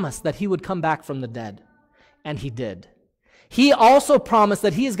promised that he would come back from the dead, and he did. He also promised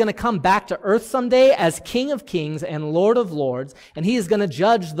that he is going to come back to earth someday as King of Kings and Lord of Lords, and he is going to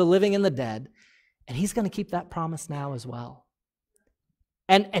judge the living and the dead, and he's going to keep that promise now as well.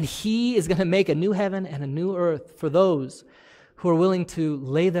 And he is going to make a new heaven and a new earth for those who are willing to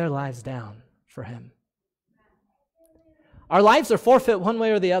lay their lives down for him. Our lives are forfeit one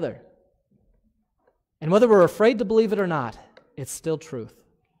way or the other. And whether we're afraid to believe it or not, it's still truth.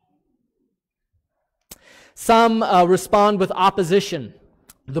 Some respond with opposition.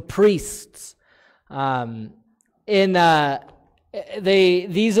 The priests. These are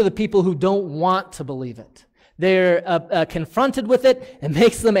the people who don't want to believe it. They're confronted with it. It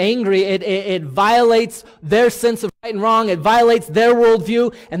makes them angry. It violates their sense of right and wrong. It violates their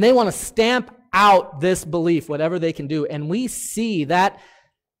worldview. And they want to stamp out this belief, whatever they can do. And we see that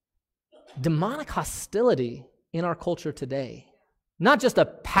demonic hostility in our culture today. Not just a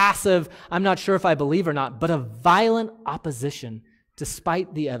passive, I'm not sure if I believe or not, but a violent opposition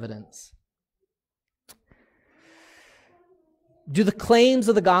despite the evidence. Do the claims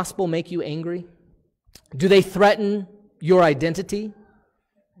of the gospel make you angry? Do they threaten your identity?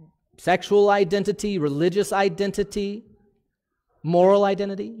 Sexual identity, religious identity, moral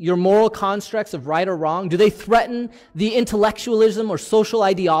identity, your moral constructs of right or wrong? Do they threaten the intellectualism or social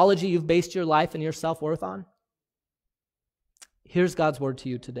ideology you've based your life and your self-worth on? Here's God's word to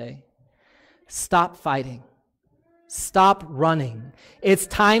you today. Stop fighting. Stop running. It's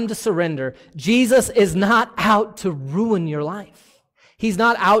time to surrender. Jesus is not out to ruin your life. He's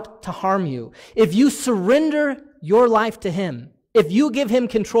not out to harm you. If you surrender your life to him, if you give him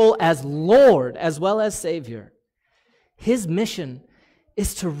control as Lord as well as Savior, his mission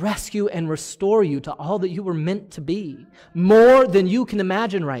is to rescue and restore you to all that you were meant to be, more than you can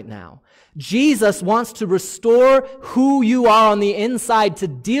imagine right now. Jesus wants to restore who you are on the inside, to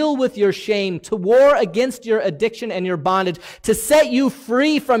deal with your shame, to war against your addiction and your bondage, to set you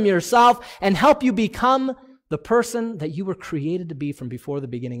free from yourself and help you become the person that you were created to be from before the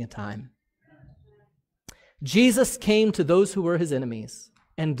beginning of time. Jesus came to those who were his enemies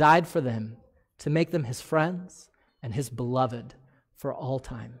and died for them to make them his friends and his beloved for all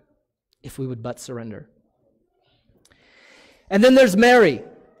time, if we would but surrender. And then there's Mary.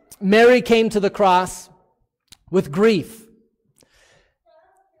 Mary came to the cross with grief.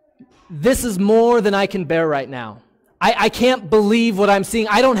 This is more than I can bear right now. I can't believe what I'm seeing.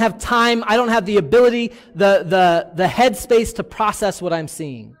 I don't have time. I don't have the ability, the headspace to process what I'm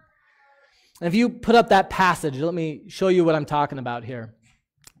seeing. And if you put up that passage, let me show you what I'm talking about here.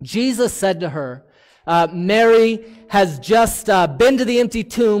 Jesus said to her, Mary has just been to the empty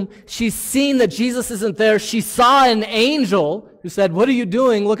tomb. She's seen that Jesus isn't there. She saw an angel who said, "What are you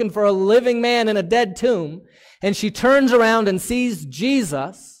doing looking for a living man in a dead tomb?" And she turns around and sees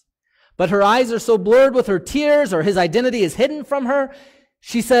Jesus, but her eyes are so blurred with her tears, or his identity is hidden from her.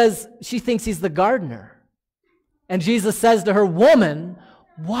 She says she thinks he's the gardener. And Jesus says to her, "Woman,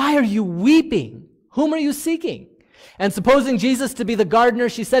 why are you weeping? Whom are you seeking?" And supposing Jesus to be the gardener,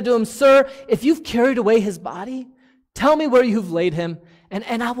 she said to him, "Sir, if you've carried away his body, tell me where you've laid him,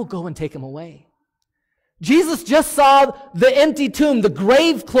 and I will go and take him away." Jesus just saw the empty tomb, the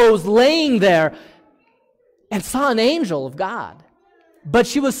grave clothes laying there, and saw an angel of God. But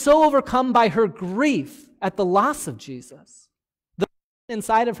she was so overcome by her grief at the loss of Jesus, the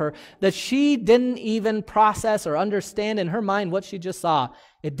inside of her, that she didn't even process or understand in her mind what she just saw.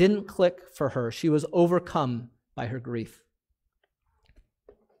 It didn't click for her. She was overcome by her grief.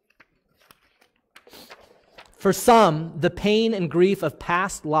 For some, the pain and grief of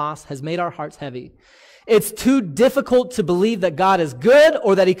past loss has made our hearts heavy. It's too difficult to believe that God is good,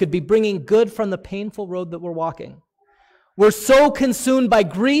 or that he could be bringing good from the painful road that we're walking. We're so consumed by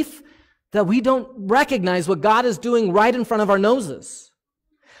grief that we don't recognize what God is doing right in front of our noses.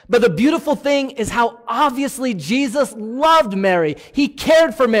 But the beautiful thing is how obviously Jesus loved Mary. He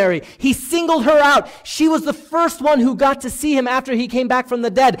cared for Mary. He singled her out. She was the first one who got to see him after he came back from the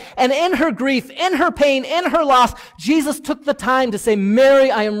dead. And in her grief, in her pain, in her loss, Jesus took the time to say, "Mary,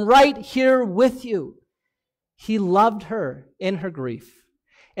 I am right here with you." He loved her in her grief.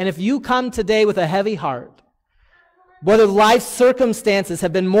 And if you come today with a heavy heart, whether life's circumstances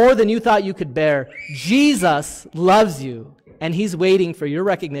have been more than you thought you could bear, Jesus loves you and he's waiting for your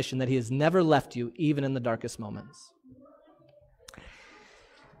recognition that he has never left you, even in the darkest moments.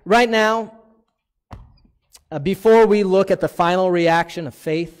 Right now, before we look at the final reaction of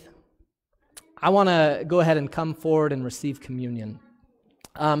faith, I want to go ahead and come forward and receive communion.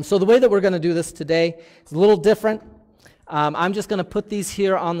 So the way that we're going to do this today is a little different. I'm just going to put these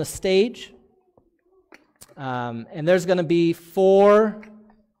here on the stage. And there's going to be 4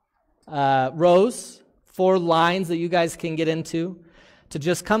 rows, 4 lines that you guys can get into to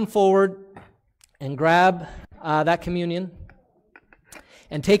just come forward and grab that communion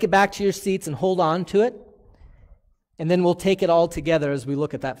and take it back to your seats and hold on to it. And then we'll take it all together as we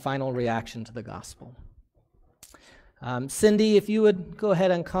look at that final reaction to the gospel. Cindy, if you would go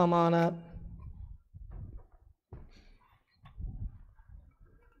ahead and come on up.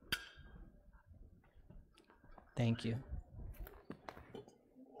 Thank you.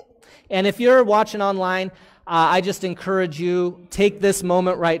 And if you're watching online, I just encourage you, take this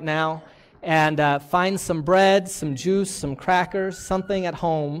moment right now and find some bread, some juice, some crackers, something at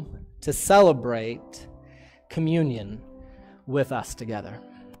home to celebrate communion with us together.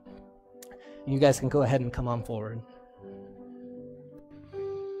 You guys can go ahead and come on forward.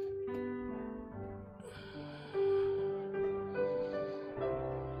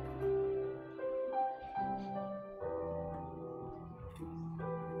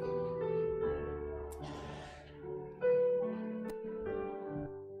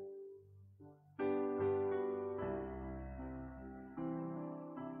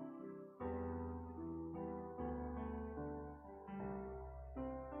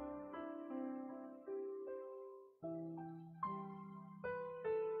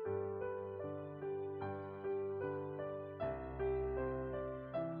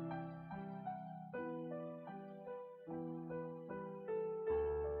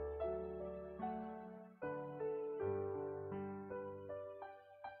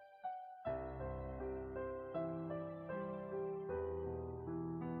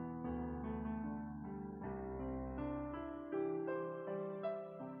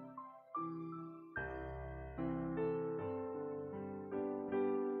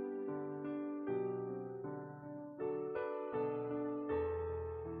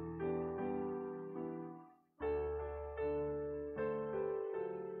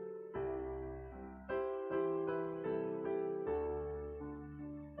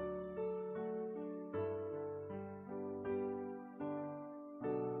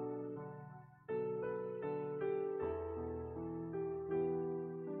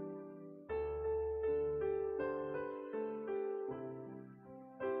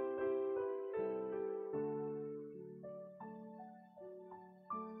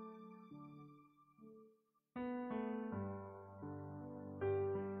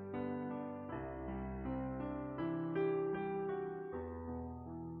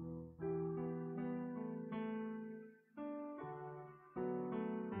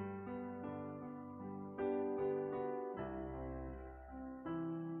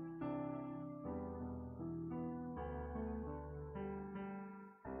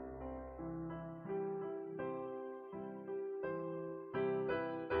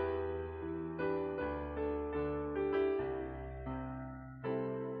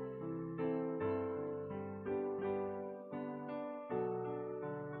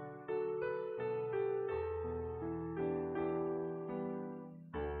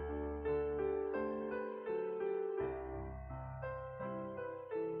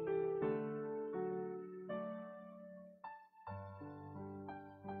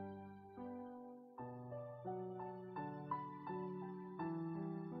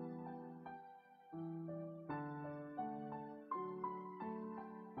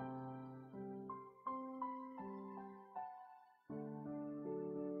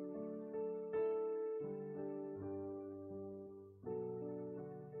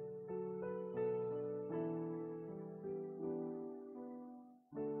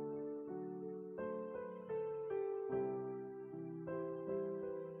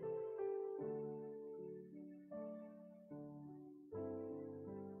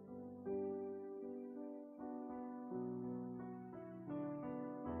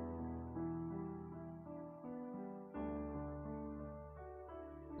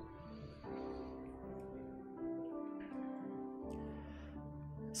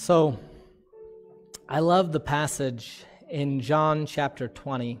 So, I love the passage in John chapter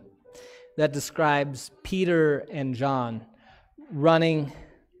 20 that describes Peter and John running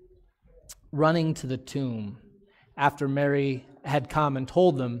to the tomb after Mary had come and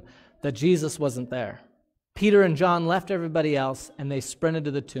told them that Jesus wasn't there. Peter and John left everybody else and they sprinted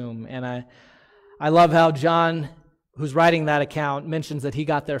to the tomb. And I love how John who's writing that account, mentions that he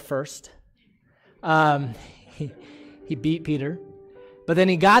got there first. He beat Peter. But then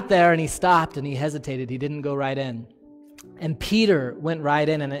he got there and he stopped and he hesitated. He didn't go right in. And Peter went right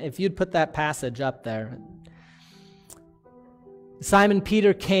in. And if you'd put that passage up there. Simon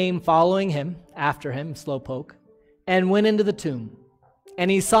Peter came following him, after him, slowpoke, and went into the tomb. And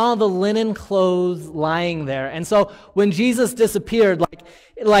he saw the linen clothes lying there. And so when Jesus disappeared,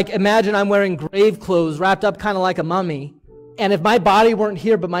 like imagine I'm wearing grave clothes wrapped up kind of like a mummy. And if my body weren't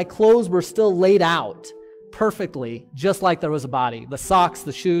here, but my clothes were still laid out perfectly, just like there was a body. The socks,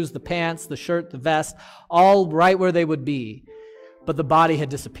 the shoes, the pants, the shirt, the vest, all right where they would be. But the body had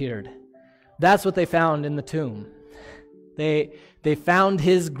disappeared. That's what they found in the tomb. They found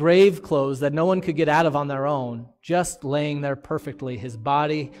his grave clothes that no one could get out of on their own, just laying there perfectly. His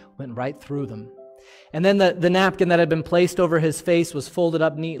body went right through them. And then the napkin that had been placed over his face was folded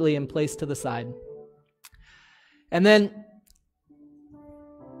up neatly and placed to the side. And then,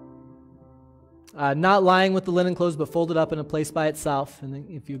 not lying with the linen clothes, but folded up in a place by itself. And then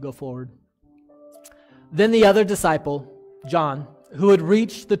if you go forward. Then the other disciple, John, who had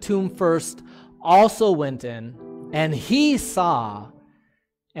reached the tomb first, also went in, and he saw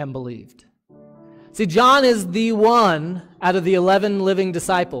and believed. See, John is the one out of the 11 living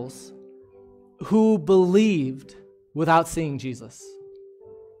disciples who believed without seeing Jesus.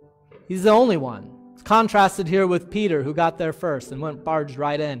 He's the only one. It's contrasted here with Peter, who got there first and barged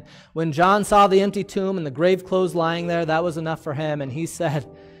right in. When John saw the empty tomb and the grave clothes lying there, that was enough for him, and he said,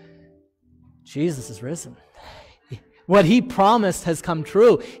 Jesus is risen. What he promised has come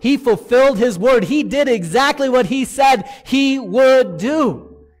true. He fulfilled his word. He did exactly what he said he would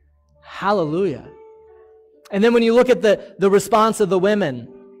do. Hallelujah. And then when you look at the response of the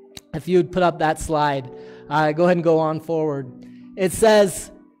women, if you'd put up that slide, go ahead and go on forward. It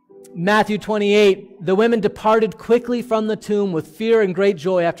says, Matthew 28, the women departed quickly from the tomb with fear and great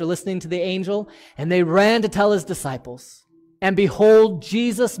joy after listening to the angel, and they ran to tell his disciples. And behold,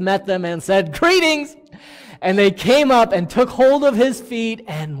 Jesus met them and said, greetings! And they came up and took hold of his feet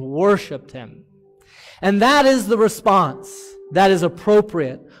and worshiped him. And that is the response that is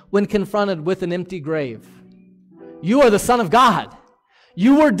appropriate when confronted with an empty grave. You are the Son of God.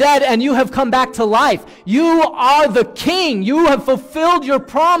 You were dead and you have come back to life. You are the King. You have fulfilled your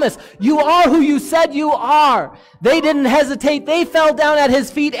promise. You are who you said you are. They didn't hesitate. They fell down at his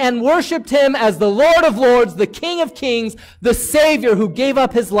feet and worshiped him as the Lord of Lords, the King of Kings, the Savior who gave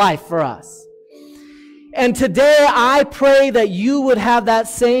up his life for us. And today I pray that you would have that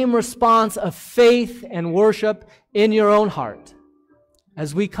same response of faith and worship in your own heart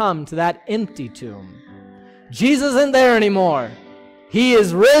as we come to that empty tomb. Jesus isn't there anymore. He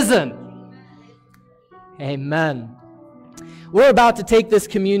is risen. Amen. We're about to take this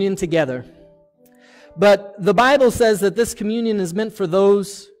communion together. But the Bible says that this communion is meant for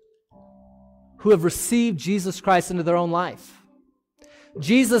those who have received Jesus Christ into their own life.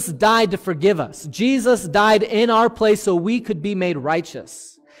 Jesus died to forgive us. Jesus died in our place so we could be made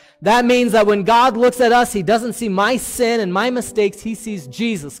righteous. That means that when God looks at us, he doesn't see my sin and my mistakes. He sees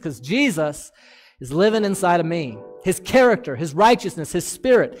Jesus, because Jesus is living inside of me. His character, his righteousness, his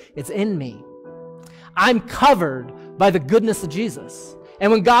spirit, it's in me. I'm covered by the goodness of Jesus. And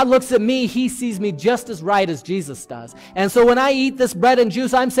when God looks at me, he sees me just as right as Jesus does. And so when I eat this bread and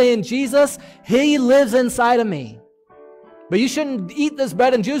juice, I'm saying, Jesus, he lives inside of me. But you shouldn't eat this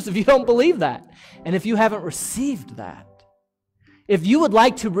bread and juice if you don't believe that. And if you haven't received that. If you would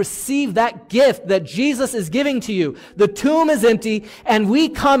like to receive that gift that Jesus is giving to you, the tomb is empty, and we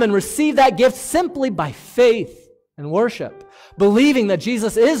come and receive that gift simply by faith and worship, believing that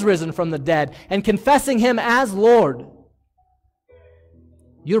Jesus is risen from the dead and confessing him as Lord.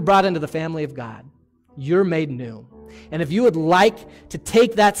 You're brought into the family of God. You're made new. And if you would like to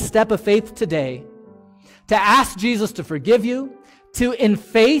take that step of faith today, to ask Jesus to forgive you, to in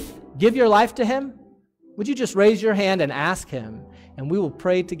faith give your life to him, would you just raise your hand and ask him? And we will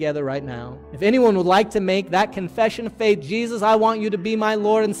pray together right now. If anyone would like to make that confession of faith, Jesus, I want you to be my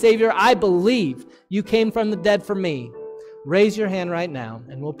Lord and Savior. I believe you came from the dead for me. Raise your hand right now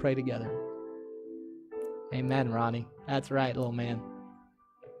and we'll pray together. Amen, Ronnie. That's right, little man.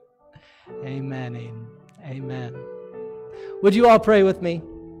 Amen, Aiden. Amen. Would you all pray with me?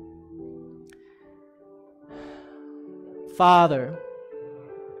 Father,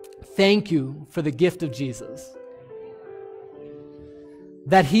 thank you for the gift of Jesus.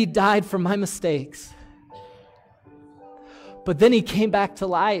 That he died for my mistakes. But then he came back to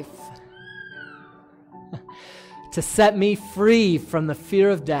life to set me free from the fear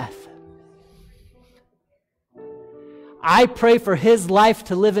of death. I pray for his life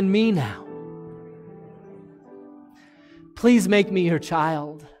to live in me now. Please make me your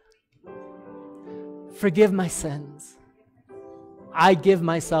child. Forgive my sins. I give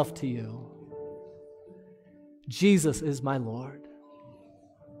myself to you. Jesus is my Lord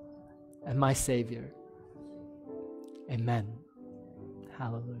and my Savior. Amen.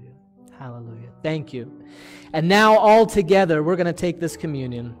 Hallelujah. Hallelujah. Thank you. And now all together, we're going to take this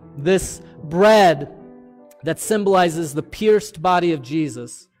communion, this bread that symbolizes the pierced body of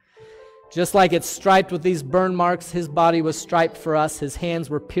Jesus. Just like it's striped with these burn marks, his body was striped for us. His hands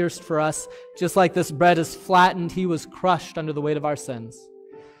were pierced for us. Just like this bread is flattened, he was crushed under the weight of our sins.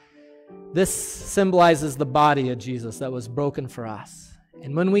 This symbolizes the body of Jesus that was broken for us.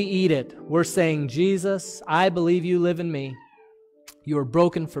 And when we eat it, we're saying, Jesus, I believe you live in me. You are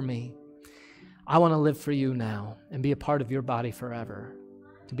broken for me. I want to live for you now and be a part of your body forever,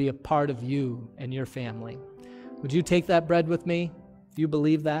 to be a part of you and your family. Would you take that bread with me if you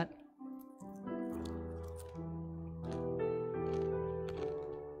believe that?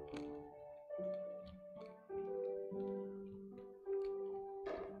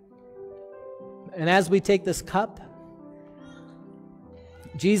 And as we take this cup,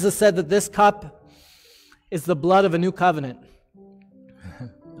 Jesus said that this cup is the blood of a new covenant.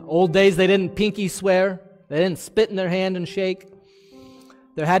 Old days, they didn't pinky swear. They didn't spit in their hand and shake.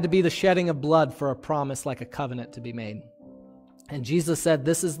 There had to be the shedding of blood for a promise like a covenant to be made. And Jesus said,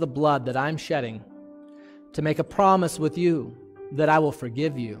 this is the blood that I'm shedding to make a promise with you that I will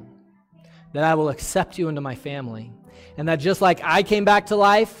forgive you, that I will accept you into my family, and that just like I came back to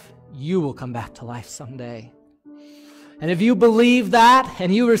life, you will come back to life someday. And if you believe that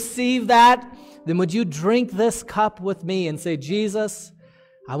and you receive that, then would you drink this cup with me and say, Jesus,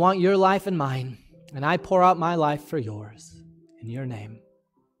 I want your life and mine, and I pour out my life for yours in your name.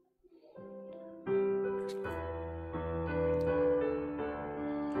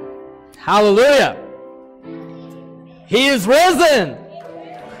 Hallelujah. He is risen.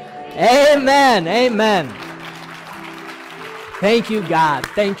 Amen. Amen. Thank you, God.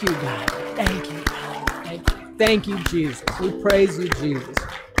 Thank you, God. Thank you, God. Thank you. Thank you, Jesus. We praise you, Jesus.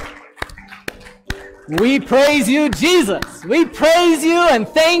 We praise you, Jesus. We praise you and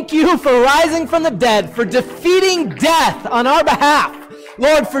thank you for rising from the dead, for defeating death on our behalf.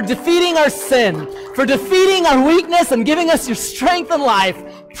 Lord, for defeating our sin, for defeating our weakness and giving us your strength and life.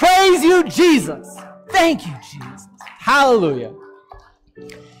 Praise you, Jesus. Thank you, Jesus. Hallelujah.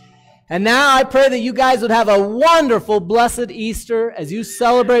 And now I pray that you guys would have a wonderful, blessed Easter as you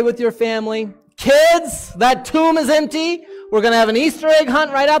celebrate with your family. Kids, that tomb is empty. We're going to have an Easter egg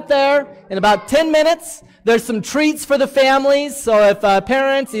hunt right up there in about 10 minutes. There's some treats for the families. So if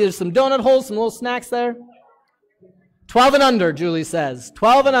parents, there's some donut holes, some little snacks there. 12 and under, Julie says.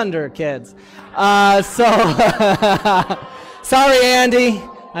 12 and under, kids. Sorry, Andy.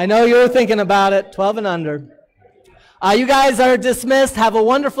 I know you were thinking about it. 12 and under. You guys are dismissed. Have a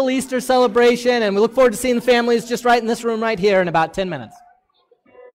wonderful Easter celebration, and we look forward to seeing the families just right in this room right here in about 10 minutes.